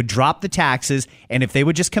 If they would drop the taxes and if they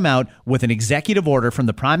would just come out with an executive order from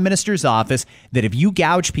the Prime Minister's office that if you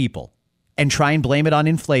gouge people and try and blame it on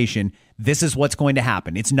inflation, this is what's going to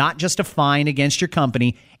happen. It's not just a fine against your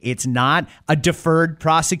company. It's not a deferred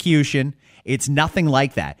prosecution. It's nothing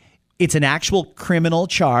like that. It's an actual criminal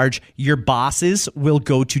charge. Your bosses will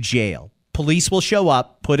go to jail. Police will show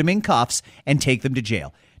up, put them in cuffs, and take them to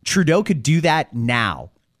jail. Trudeau could do that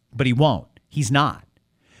now, but he won't. He's not.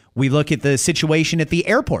 We look at the situation at the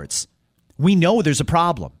airports. We know there's a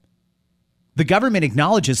problem. The government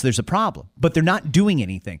acknowledges there's a problem, but they're not doing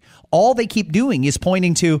anything. All they keep doing is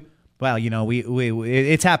pointing to, well, you know,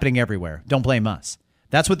 it's happening everywhere. Don't blame us.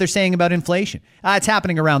 That's what they're saying about inflation. It's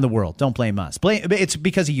happening around the world. Don't blame us. It's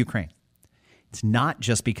because of Ukraine. It's not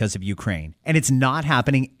just because of Ukraine, and it's not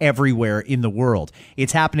happening everywhere in the world.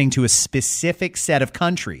 It's happening to a specific set of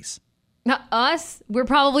countries. Not us. We're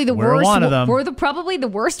probably the We're worst. one of them. We're probably the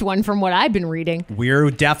worst one from what I've been reading.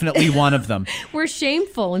 We're definitely one of them. We're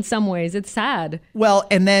shameful in some ways. It's sad. Well,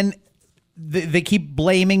 and then they keep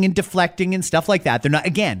blaming and deflecting and stuff like that.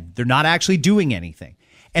 They're not actually doing anything.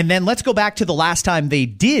 And then let's go back to the last time they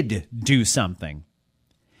did do something.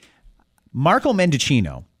 Marco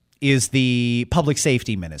Mendicino is the public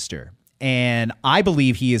safety minister, and I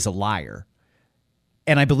believe he is a liar.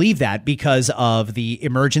 And I believe that because of the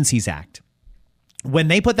Emergencies Act. When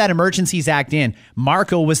they put that Emergencies Act in,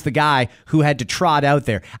 Marco was the guy who had to trot out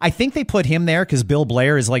there. I think they put him there because Bill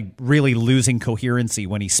Blair is like really losing coherency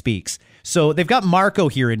when he speaks. So they've got Marco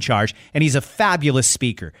here in charge, and he's a fabulous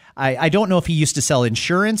speaker. I don't know if he used to sell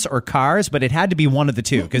insurance or cars, but it had to be one of the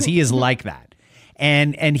two because he is like that.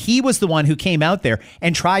 And he was the one who came out there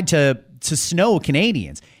and tried to snow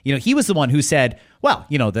Canadians. You know, he was the one who said, well,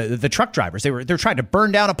 you know, the truck drivers, they're trying to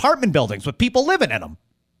burn down apartment buildings with people living in them.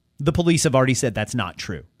 The police have already said that's not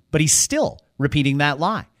true, but he's still repeating that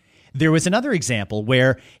lie. There was another example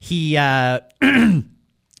where he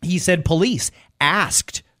he said police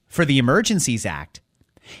asked for the Emergencies Act.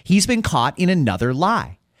 He's been caught in another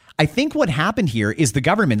lie. I think what happened here is the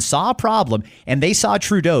government saw a problem and they saw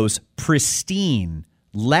Trudeau's pristine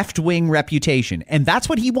left-wing reputation. And that's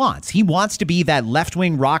what he wants. He wants to be that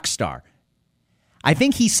left-wing rock star. I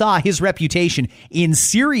think he saw his reputation in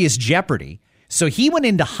serious jeopardy. So he went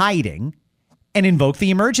into hiding and invoked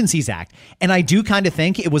the Emergencies Act. And I do kind of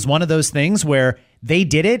think it was one of those things where they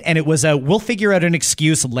did it and it was a, we'll figure out an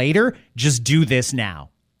excuse later. Just do this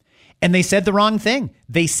now. And they said the wrong thing.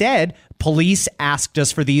 They said police asked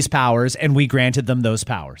us for these powers and we granted them those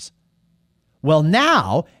powers. Well,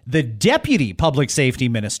 now the deputy public safety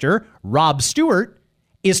minister, Rob Stewart,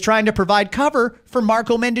 is trying to provide cover for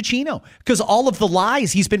Marco Mendicino because all of the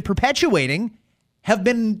lies he's been perpetuating have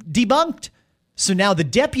been debunked. So now the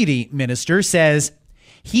deputy minister says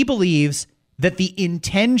he believes that the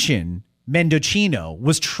intention Mendicino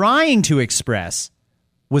was trying to express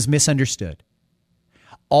was misunderstood.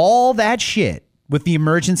 All that shit with the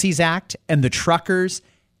Emergencies Act and the truckers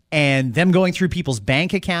and them going through people's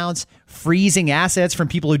bank accounts, freezing assets from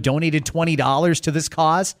people who donated $20 to this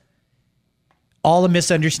cause, all a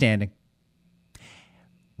misunderstanding.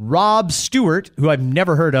 Rob Stewart, who I've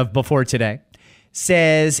never heard of before today,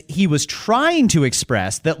 says he was trying to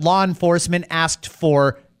express that law enforcement asked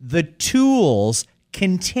for the tools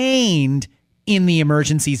contained in the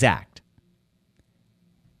Emergencies Act.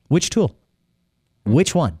 Which tool?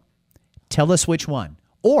 Which one? Tell us which one.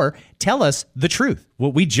 Or tell us the truth,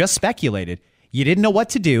 what we just speculated. You didn't know what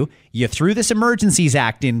to do. You threw this Emergencies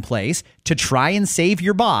Act in place to try and save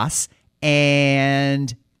your boss,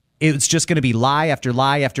 and it's just going to be lie after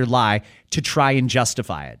lie after lie to try and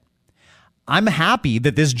justify it. I'm happy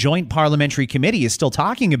that this joint parliamentary committee is still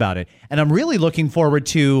talking about it, and I'm really looking forward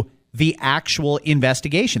to the actual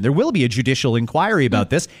investigation. There will be a judicial inquiry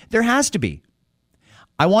about this. There has to be.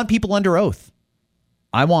 I want people under oath.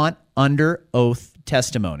 I want under oath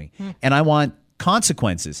testimony, and I want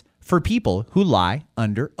consequences for people who lie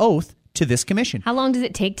under oath to this commission. How long does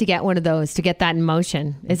it take to get one of those, to get that in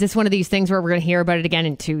motion? Is this one of these things where we're going to hear about it again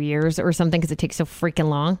in 2 years or something because it takes so freaking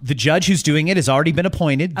long? The judge who's doing it has already been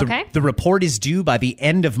appointed. Okay. The report is due by the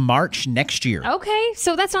end of March next year. Okay,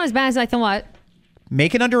 so that's not as bad as I thought.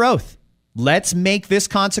 Make it under oath. Let's make this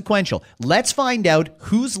consequential. Let's find out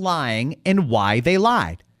who's lying and why they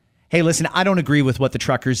lied. Hey, listen, I don't agree with what the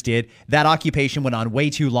truckers did. That occupation went on way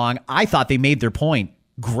too long. I thought they made their point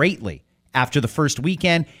greatly after the first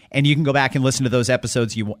weekend, and you can go back and listen to those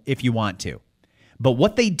episodes if you want to. But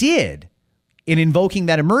what they did in invoking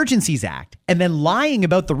that Emergencies Act and then lying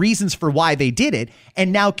about the reasons for why they did it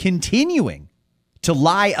and now continuing to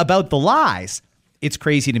lie about the lies, it's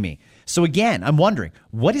crazy to me. So again, I'm wondering,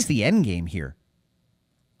 what is the end game here?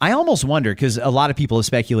 I almost wonder, because a lot of people have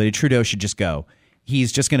speculated Trudeau should just go.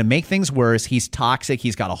 He's just going to make things worse. He's toxic.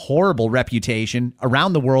 He's got a horrible reputation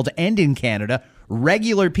around the world and in Canada.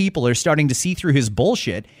 Regular people are starting to see through his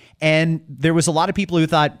bullshit. And there was a lot of people who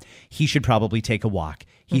thought he should probably take a walk.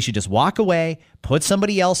 He should just walk away, put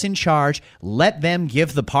somebody else in charge, let them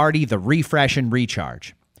give the party the refresh and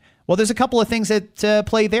recharge. Well, there's a couple of things that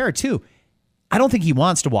play there, too. I don't think he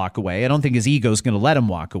wants to walk away. I don't think his ego is going to let him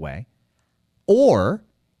walk away. Or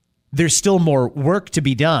there's still more work to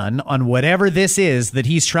be done on whatever this is that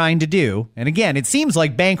he's trying to do. And again, it seems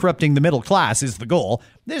like bankrupting the middle class is the goal.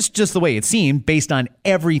 That's just the way it seemed based on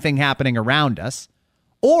everything happening around us.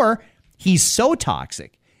 Or he's so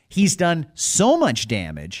toxic, he's done so much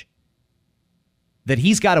damage that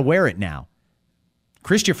he's got to wear it now.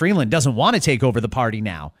 Chrystia Freeland doesn't want to take over the party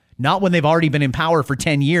now. Not when they've already been in power for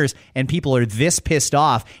 10 years and people are this pissed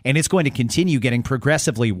off and it's going to continue getting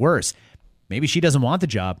progressively worse. Maybe she doesn't want the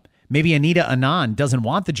job. Maybe Anita Anand doesn't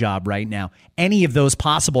want the job right now. Any of those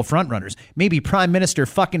possible frontrunners. Maybe Prime Minister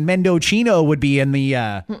fucking Mendicino would be in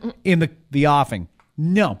the offing.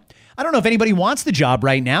 No. I don't know if anybody wants the job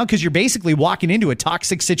right now because you're basically walking into a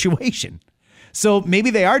toxic situation. So maybe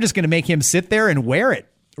they are just going to make him sit there and wear it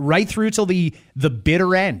right through till the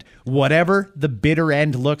bitter end, whatever the bitter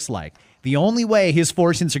end looks like. The only way his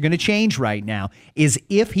fortunes are going to change right now is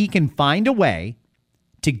if he can find a way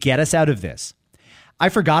to get us out of this. I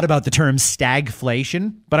forgot about the term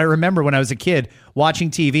stagflation, but I remember when I was a kid watching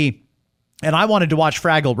TV and I wanted to watch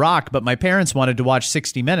Fraggle Rock, but my parents wanted to watch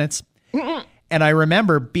 60 Minutes. And I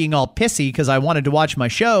remember being all pissy because I wanted to watch my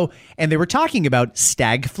show and they were talking about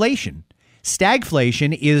stagflation.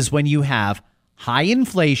 Stagflation is when you have high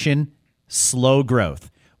inflation, slow growth.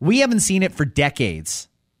 We haven't seen it for decades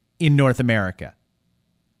in North America.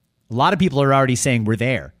 A lot of people are already saying we're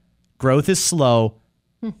there. Growth is slow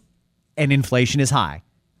and inflation is high.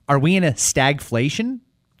 Are we in a stagflation?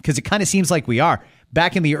 Because it kind of seems like we are.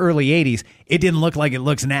 Back in the early 80s, it didn't look like it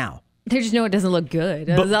looks now. They just know it doesn't look good.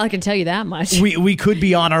 I can tell you that much. We could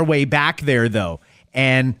be on our way back there, though.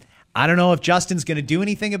 And I don't know if Justin's going to do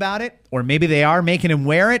anything about it, or maybe they are making him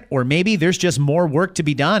wear it, or maybe there's just more work to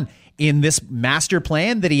be done in this master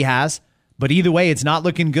plan that he has. But either way, it's not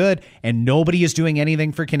looking good, and nobody is doing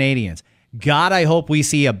anything for Canadians. God, I hope we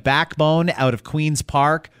see a backbone out of Queen's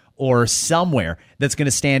Park or somewhere that's going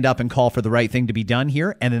to stand up and call for the right thing to be done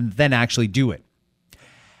here and then actually do it.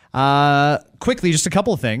 Quickly, just a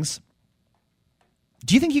couple of things.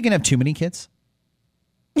 Do you think you can have too many kids?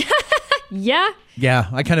 Yeah. Yeah,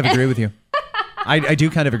 I kind of agree with you. I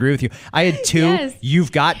do kind of agree with you. I had 2. Yes.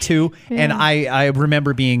 You've got 2. Yeah. And I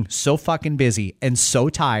remember being so fucking busy and so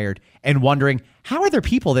tired and wondering, how are there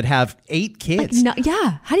people that have 8 kids?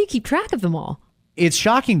 Yeah. How do you keep track of them all? It's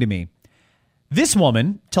shocking to me. This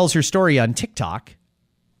woman tells her story on TikTok.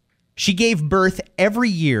 She gave birth every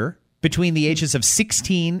year between the ages of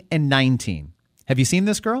 16 and 19. Have you seen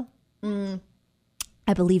this girl?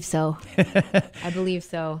 I believe so. I believe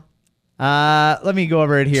so. Let me go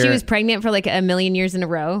over it here. She was pregnant for like a million years in a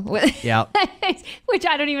row. Yeah. Which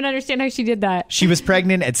I don't even understand how she did that. She was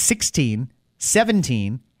pregnant at 16,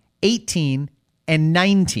 17, 18, and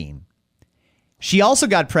 19. She also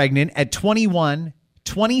got pregnant at 21,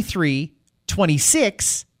 23,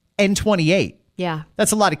 26, and 28. Yeah.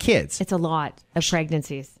 That's a lot of kids. It's a lot of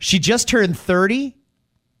pregnancies. She just turned 30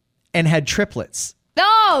 and had triplets.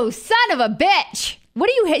 Oh, son of a bitch. What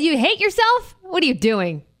do you hate yourself? What are you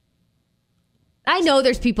doing? I know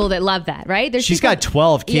there's people that love that, right? She's got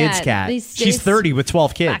 12 kids, Kat. She's 30 with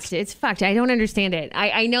 12 kids. It's fucked. I don't understand it.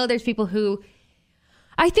 I know there's people who...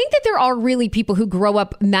 I think that there are really people who grow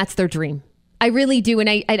up and that's their dream. I really do. And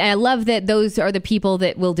I love that those are the people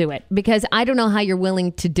that will do it because I don't know how you're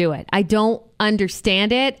willing to do it. I don't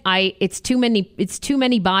understand it. It's too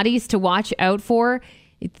many bodies to watch out for.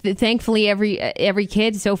 Thankfully, every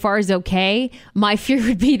kid so far is okay. My fear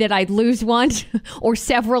would be that I'd lose one or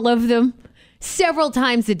several of them several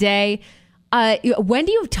times a day. When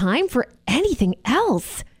do you have time for anything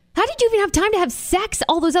else? How did you even have time to have sex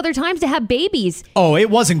all those other times to have babies? Oh, it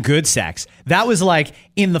wasn't good sex. That was like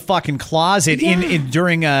in the fucking closet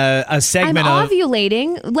during a segment I'm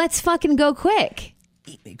ovulating. Let's fucking go quick.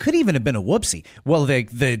 It could even have been a whoopsie. Well,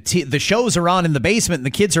 the shows are on in the basement and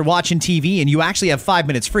the kids are watching TV and you actually have 5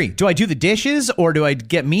 minutes free. Do I do the dishes or do I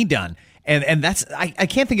get me done? And that's I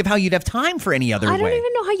can't think of how you'd have time for any other way. I don't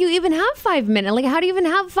even know how you even have 5 minutes. Like, how do you even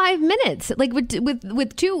have 5 minutes? Like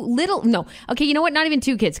with 2 little... No. Okay, you know what? Not even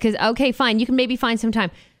 2 kids. Because, okay, fine. You can maybe find some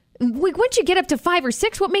time. Once you get up to 5 or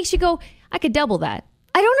 6, what makes you go, I could double that?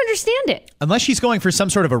 I don't understand it. Unless she's going for some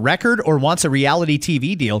sort of a record or wants a reality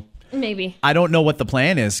TV deal. Maybe. I don't know what the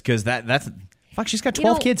plan is because that's... Fuck, she's got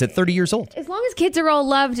 12 kids at 30 years old. As long as kids are all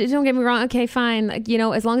loved, don't get me wrong. Okay, fine.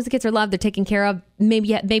 As long as the kids are loved, they're taken care of.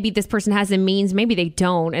 Maybe this person has the means. Maybe they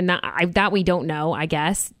don't. And that we don't know, I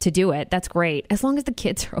guess, to do it. That's great. As long as the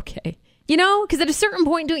kids are okay. Because at a certain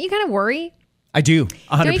point, don't you kind of worry? I do,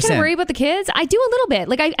 100%. Don't you kind of worry about the kids? I do a little bit.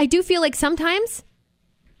 Like, I do feel like sometimes,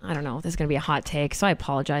 I don't know, this is going to be a hot take, so I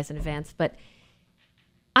apologize in advance, but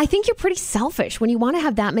I think you're pretty selfish when you want to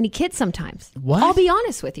have that many kids sometimes. What? I'll be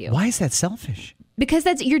honest with you. Why is that selfish? Because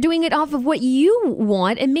you're doing it off of what you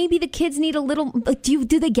want, and maybe the kids need a little. Like, do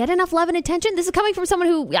they get enough love and attention? This is coming from someone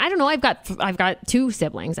who, I don't know. I've got 2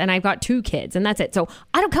 siblings and I've got 2 kids, and that's it. So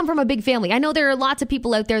I don't come from a big family. I know there are lots of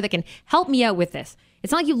people out there that can help me out with this.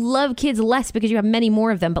 It's not like you love kids less because you have many more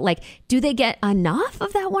of them, but like, do they get enough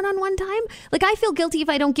of that one-on-one time? Like, I feel guilty if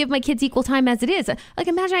I don't give my kids equal time as it is. Like,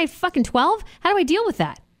 imagine I have fucking 12. How do I deal with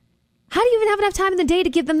that? How do you even have enough time in the day to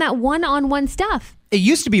give them that one-on-one stuff? It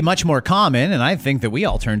used to be much more common, and I think that we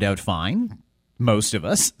all turned out fine. Most of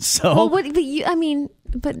us. So, well,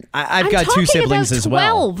 I've got 2 siblings as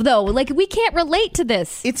well. 12, though. Like, we can't relate to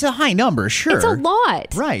this. It's a high number, sure. It's a lot,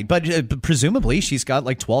 right? But presumably, she's got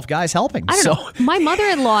like 12 guys helping. I don't know. My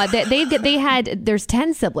mother-in-law, there's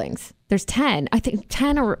 10 siblings. There's 10. I think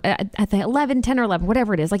 10 or 11, 10 or 11,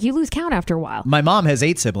 whatever it is. Like, you lose count after a while. My mom has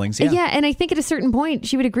 8 siblings. Yeah, and I think at a certain point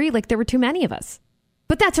she would agree. Like, there were too many of us.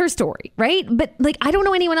 But that's her story, right? But like, I don't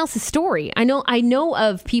know anyone else's story. I know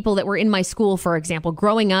of people that were in my school, for example.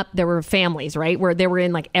 Growing up, there were families, right, where they were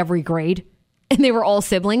in like every grade, and they were all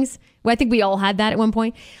siblings. Well, I think we all had that at one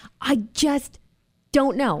point. I just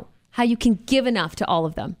don't know how you can give enough to all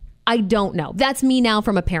of them. I don't know. That's me now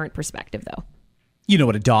from a parent perspective, though. You know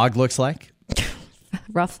what a dog looks like?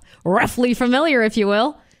 Roughly familiar, if you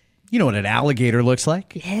will. You know what an alligator looks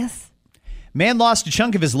like? Yes. Man lost a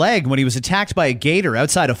chunk of his leg when he was attacked by a gator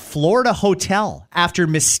outside a Florida hotel after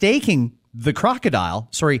mistaking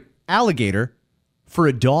alligator for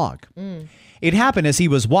a dog. It happened as he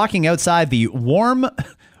was walking outside the Warm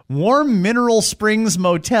Mineral Springs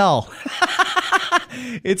Motel.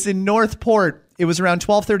 It's in Northport. It was around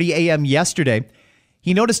 12:30 a.m. yesterday.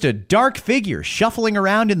 He noticed a dark figure shuffling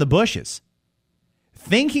around in the bushes.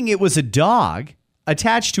 Thinking it was a dog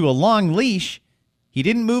attached to a long leash, he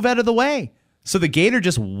didn't move out of the way. So the gator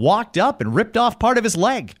just walked up and ripped off part of his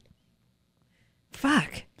leg.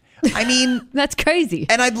 Fuck. I mean, That's crazy.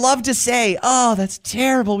 and I'd love to say, oh, that's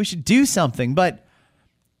terrible, we should do something, but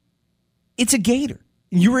it's a gator.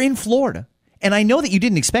 You were in Florida. And I know that you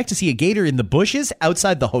didn't expect to see a gator in the bushes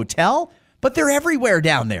outside the hotel, but they're everywhere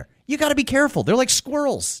down there. You got to be careful. They're like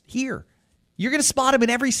squirrels here. You're going to spot them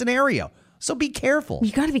in every scenario. So be careful.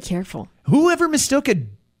 You got to be careful. Whoever mistook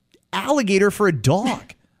an alligator for a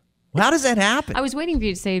dog? How does that happen? I was waiting for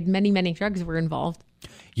you to say many, many drugs were involved.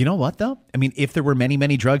 You know what, though? I mean, if there were many,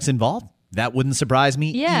 many drugs involved, that wouldn't surprise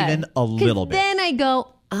me even a little bit. Then I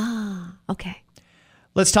go, okay.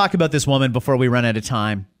 Let's talk about this woman before we run out of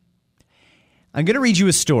time. I'm going to read you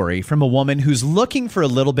a story from a woman who's looking for a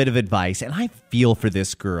little bit of advice, and I feel for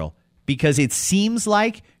this girl because it seems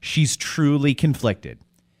like she's truly conflicted.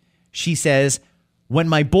 She says, when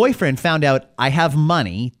my boyfriend found out I have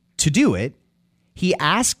money to do it, he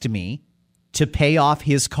asked me to pay off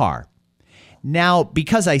his car. Now,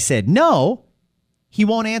 because I said no, he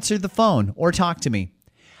won't answer the phone or talk to me.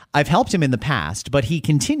 I've helped him in the past, but he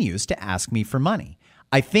continues to ask me for money.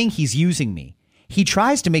 I think he's using me. He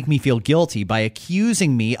tries to make me feel guilty by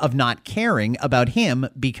accusing me of not caring about him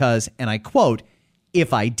because, and I quote,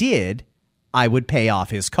 if I did, I would pay off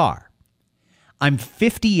his car. I'm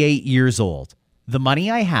 58 years old. The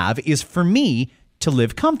money I have is for me to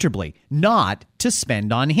live comfortably, not to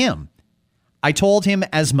spend on him. I told him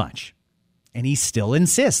as much, and he still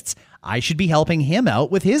insists I should be helping him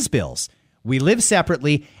out with his bills. We live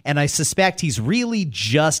separately, and I suspect he's really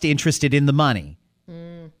just interested in the money.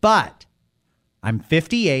 But I'm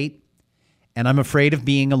 58, and I'm afraid of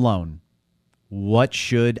being alone. What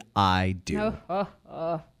should I do?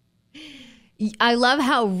 I love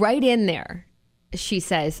how right in there she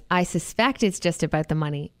says, I suspect it's just about the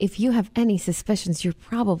money. If you have any suspicions, you're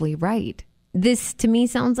probably right. This to me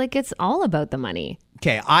sounds like it's all about the money.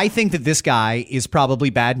 Okay, I think that this guy is probably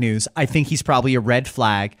bad news. I think he's probably a red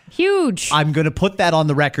flag. Huge. I'm going to put that on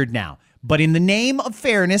the record now. But in the name of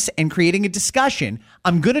fairness and creating a discussion,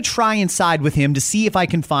 I'm going to try and side with him to see if I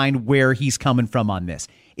can find where he's coming from on this.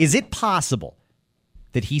 Is it possible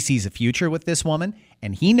that he sees a future with this woman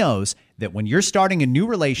and he knows that when you're starting a new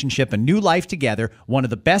relationship, a new life together, one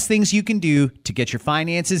of the best things you can do to get your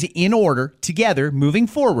finances in order together moving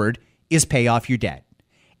forward is pay off your debt?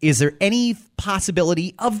 Is there any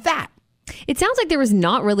possibility of that? It sounds like there was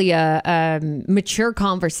not really a mature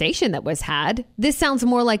conversation that was had. This sounds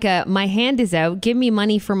more like my hand is out, give me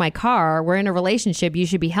money for my car. We're in a relationship. You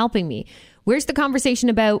should be helping me. Where's the conversation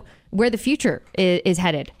about where the future is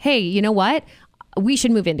headed? Hey, you know what? We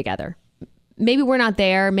should move in together. Maybe we're not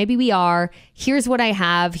there. Maybe we are. Here's what I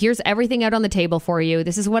have. Here's everything out on the table for you.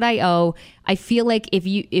 This is what I owe. I feel like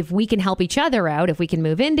if we can help each other out, if we can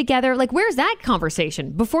move in together, like where's that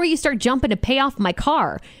conversation before you start jumping to pay off my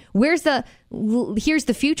car? Here's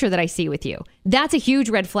the future that I see with you. That's a huge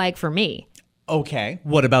red flag for me. Okay,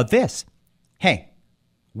 what about this? Hey,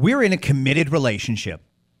 we're in a committed relationship.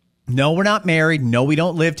 No, we're not married. No, we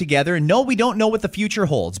don't live together. And no, we don't know what the future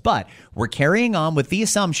holds. But we're carrying on with the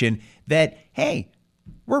assumption that, hey,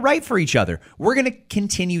 we're right for each other. We're going to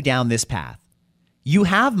continue down this path. You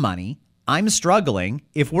have money. I'm struggling.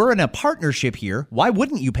 If we're in a partnership here, why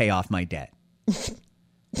wouldn't you pay off my debt?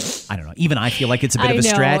 I don't know. Even I feel like it's a bit of a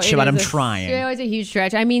stretch, but I'm trying. It's a huge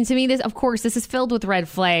stretch. I mean, to me, this is filled with red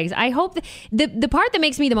flags. I hope the part that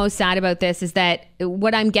makes me the most sad about this is that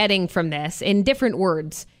what I'm getting from this, in different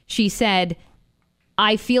words, she said,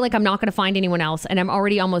 I feel like I'm not going to find anyone else, and I'm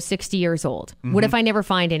already almost 60 years old. Mm-hmm. What if I never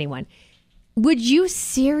find anyone? Would you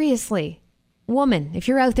seriously, woman, if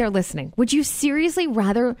you're out there listening, would you seriously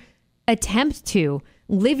rather attempt to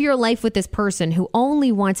live your life with this person who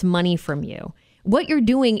only wants money from you? What you're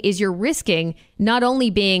doing is you're risking not only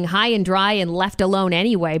being high and dry and left alone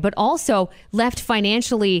anyway, but also left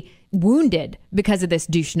financially wounded because of this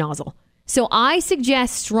douche nozzle. So I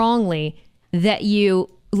suggest strongly that you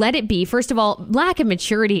let it be. First of all, lack of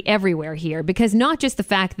maturity everywhere here, because not just the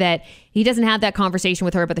fact that he doesn't have that conversation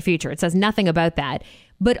with her about the future. It says nothing about that,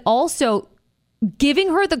 but also giving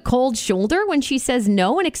her the cold shoulder when she says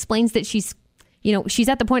no and explains that she's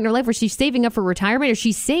at the point in her life where she's saving up for retirement, or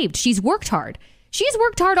she's saved. She's worked hard. She's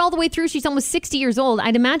worked hard all the way through. She's almost 60 years old.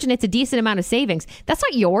 I'd imagine it's a decent amount of savings. That's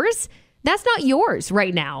not yours. That's not yours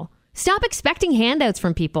right now. Stop expecting handouts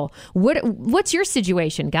from people. What's your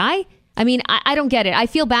situation, guy? I mean, I don't get it. I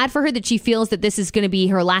feel bad for her that she feels that this is going to be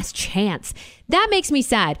her last chance. That makes me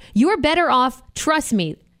sad. You're better off. Trust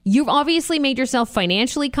me. You've obviously made yourself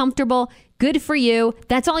financially comfortable. Good for you.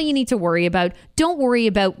 That's all you need to worry about. Don't worry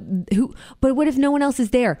about who. But what if no one else is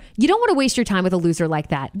there? You don't want to waste your time with a loser like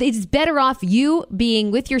that. It's better off you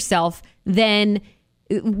being with yourself than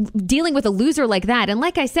dealing with a loser like that. And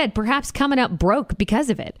like I said, perhaps coming up broke because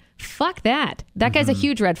of it. Fuck that. That guy's a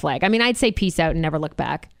huge red flag. I mean, I'd say peace out and never look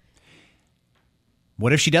back.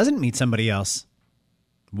 What if she doesn't meet somebody else?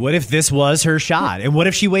 What if this was her shot? And what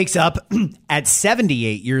if she wakes up at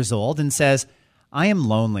 78 years old and says, I am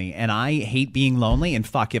lonely and I hate being lonely. And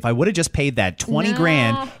fuck, if I would have just paid that 20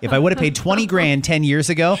 grand, if I would have paid 20 grand 10 years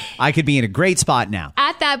ago, I could be in a great spot now.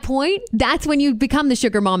 At that point, that's when you become the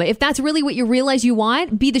sugar mama. If that's really what you realize you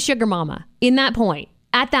want, be the sugar mama in that point.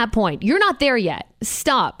 At that point, you're not there yet.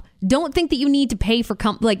 Stop. Don't think that you need to pay for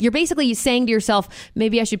you're basically saying to yourself,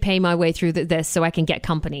 maybe I should pay my way through this so I can get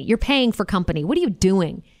company. You're paying for company. What are you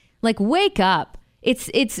doing? Like, wake up.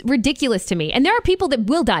 It's ridiculous to me. And there are people that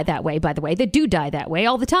will die that way, by the way, that do die that way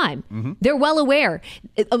all the time. Mm-hmm. They're well aware.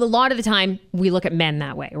 A lot of the time, we look at men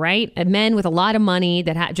that way, right? And men with a lot of money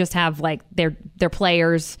that just have like they're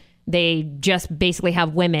players. They just basically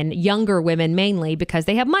have women, younger women mainly, because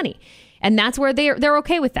they have money. And that's where they're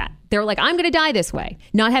okay with that. They're like, I'm going to die this way.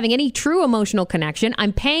 Not having any true emotional connection.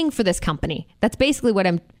 I'm paying for this company. That's basically what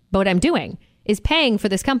I'm doing, is paying for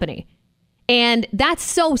this company. And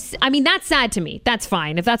that's that's sad to me. That's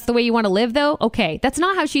fine. If that's the way you want to live, though, okay. That's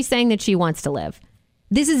not how she's saying that she wants to live.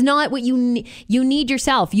 This is not what you need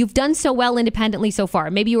yourself. You've done so well independently so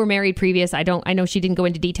far. Maybe you were married previous. I know she didn't go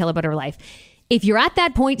into detail about her life. If you're at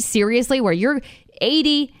that point, seriously, where you're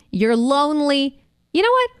 80, you're lonely, you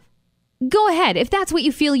know what? Go ahead. If that's what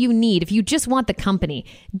you feel you need, if you just want the company,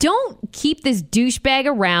 don't keep this douchebag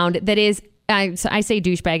around that is, I say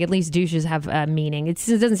douchebag, at least douches have a meaning. It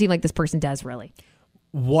doesn't seem like this person does really.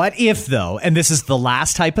 What if, though, and this is the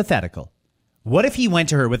last hypothetical, what if he went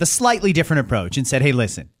to her with a slightly different approach and said, hey,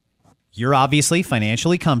 listen, you're obviously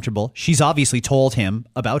financially comfortable. She's obviously told him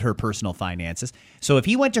about her personal finances. So if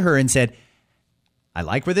he went to her and said, I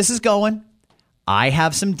like where this is going. I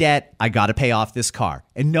have some debt. I got to pay off this car.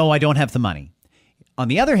 And no, I don't have the money. On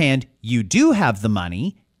the other hand, you do have the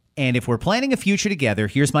money. And if we're planning a future together,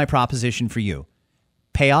 here's my proposition for you.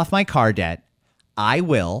 Pay off my car debt. I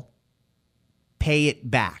will pay it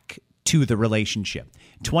back to the relationship.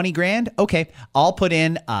 20 grand? Okay. I'll put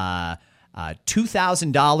in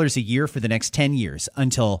 $2,000 a year for the next 10 years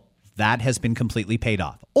until that has been completely paid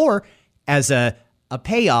off. Or as a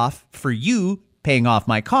payoff for you paying off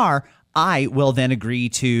my car, I will then agree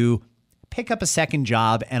to pick up a second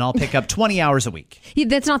job and I'll pick up 20 hours a week.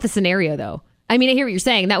 That's not the scenario, though. I mean, I hear what you're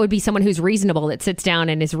saying. That would be someone who's reasonable, that sits down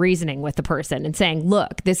and is reasoning with the person and saying,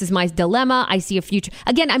 look, this is my dilemma. I see a future.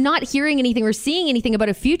 Again, I'm not hearing anything or seeing anything about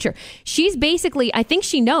a future. She's basically, I think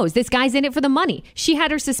she knows this guy's in it for the money. She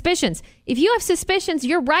had her suspicions. If you have suspicions,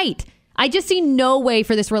 you're right. I just see no way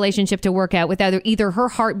for this relationship to work out without either her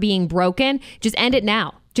heart being broken. Just end it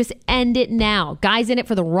now. Just end it now. Guy's in it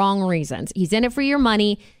for the wrong reasons. He's in it for your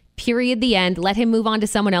money. Period. The end. Let him move on to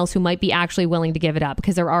someone else who might be actually willing to give it up,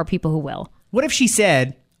 because there are people who will. What if she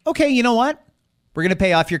said, okay, you know what? We're going to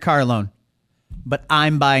pay off your car loan, but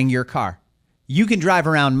I'm buying your car. You can drive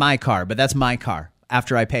around my car, but that's my car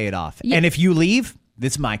after I pay it off. Yeah. And if you leave,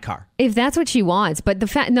 it's my car. If that's what she wants. But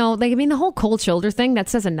the whole cold shoulder thing, that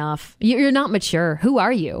says enough. You're not mature. Who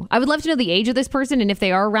are you? I would love to know the age of this person. And if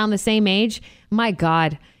they are around the same age, my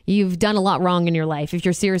God, you've done a lot wrong in your life. If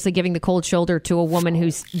you're seriously giving the cold shoulder to a woman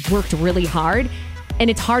who's worked really hard. And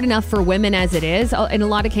it's hard enough for women as it is. In a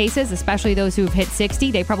lot of cases, especially those who've hit 60,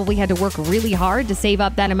 they probably had to work really hard to save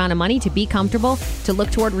up that amount of money to be comfortable, to look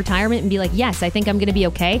toward retirement and be like, yes, I think I'm going to be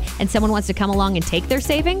okay. And someone wants to come along and take their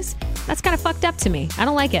savings. That's kind of fucked up to me. I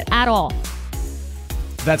don't like it at all.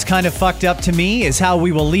 That's kind of fucked up to me is how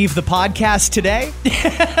we will leave the podcast today.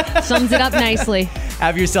 Sums it up nicely.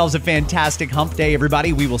 Have yourselves a fantastic hump day,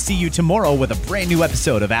 everybody. We will see you tomorrow with a brand new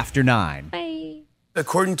episode of After 9. Bye.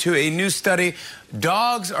 According to a new study,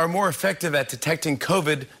 dogs are more effective at detecting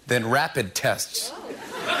COVID than rapid tests.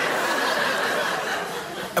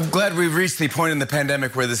 I'm glad we've reached the point in the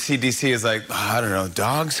pandemic where the CDC is like, I don't know,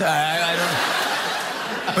 dogs? I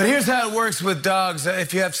don't. But here's how it works with dogs.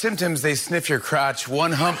 If you have symptoms, they sniff your crotch.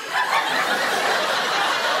 One hump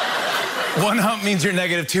means you're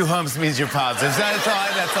negative, 2 humps means you're positive. That's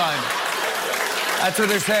fine. That's what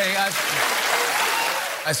they're saying.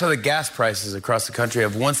 I saw the gas prices across the country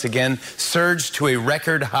have once again surged to a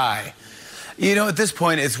record high. You know, at this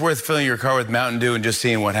point, it's worth filling your car with Mountain Dew and just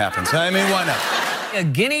seeing what happens. I mean, why not? A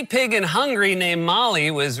guinea pig in Hungary named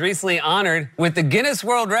Molly was recently honored with the Guinness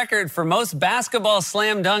World Record for most basketball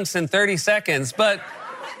slam dunks in 30 seconds. But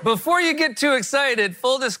before you get too excited,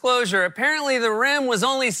 full disclosure, apparently the rim was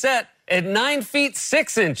only set at 9 feet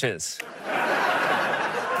 6 inches.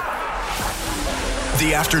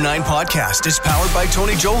 The After 9 podcast is powered by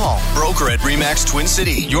Tony Johal, broker at RE/MAX Twin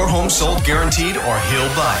City. Your home sold guaranteed or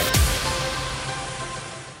he'll buy it.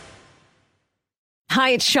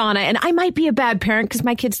 Hi, it's Shauna, and I might be a bad parent because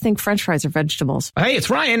my kids think French fries are vegetables. Hey, it's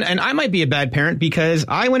Ryan, and I might be a bad parent because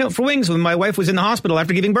I went out for wings when my wife was in the hospital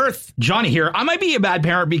after giving birth. Johnny here. I might be a bad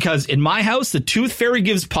parent because in my house, the tooth fairy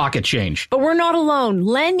gives pocket change. But we're not alone.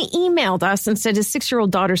 Len emailed us and said his 6-year-old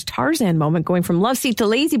daughter's Tarzan moment going from love seat to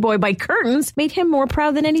lazy boy by curtains made him more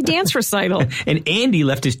proud than any dance recital. And Andy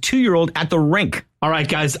left his 2-year-old at the rink. All right,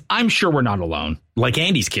 guys, I'm sure we're not alone. Like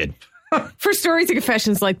Andy's kid. For stories and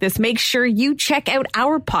confessions like this, make sure you check out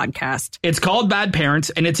our podcast. It's called Bad Parents,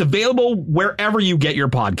 and it's available wherever you get your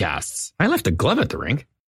podcasts. I left a glove at the rink.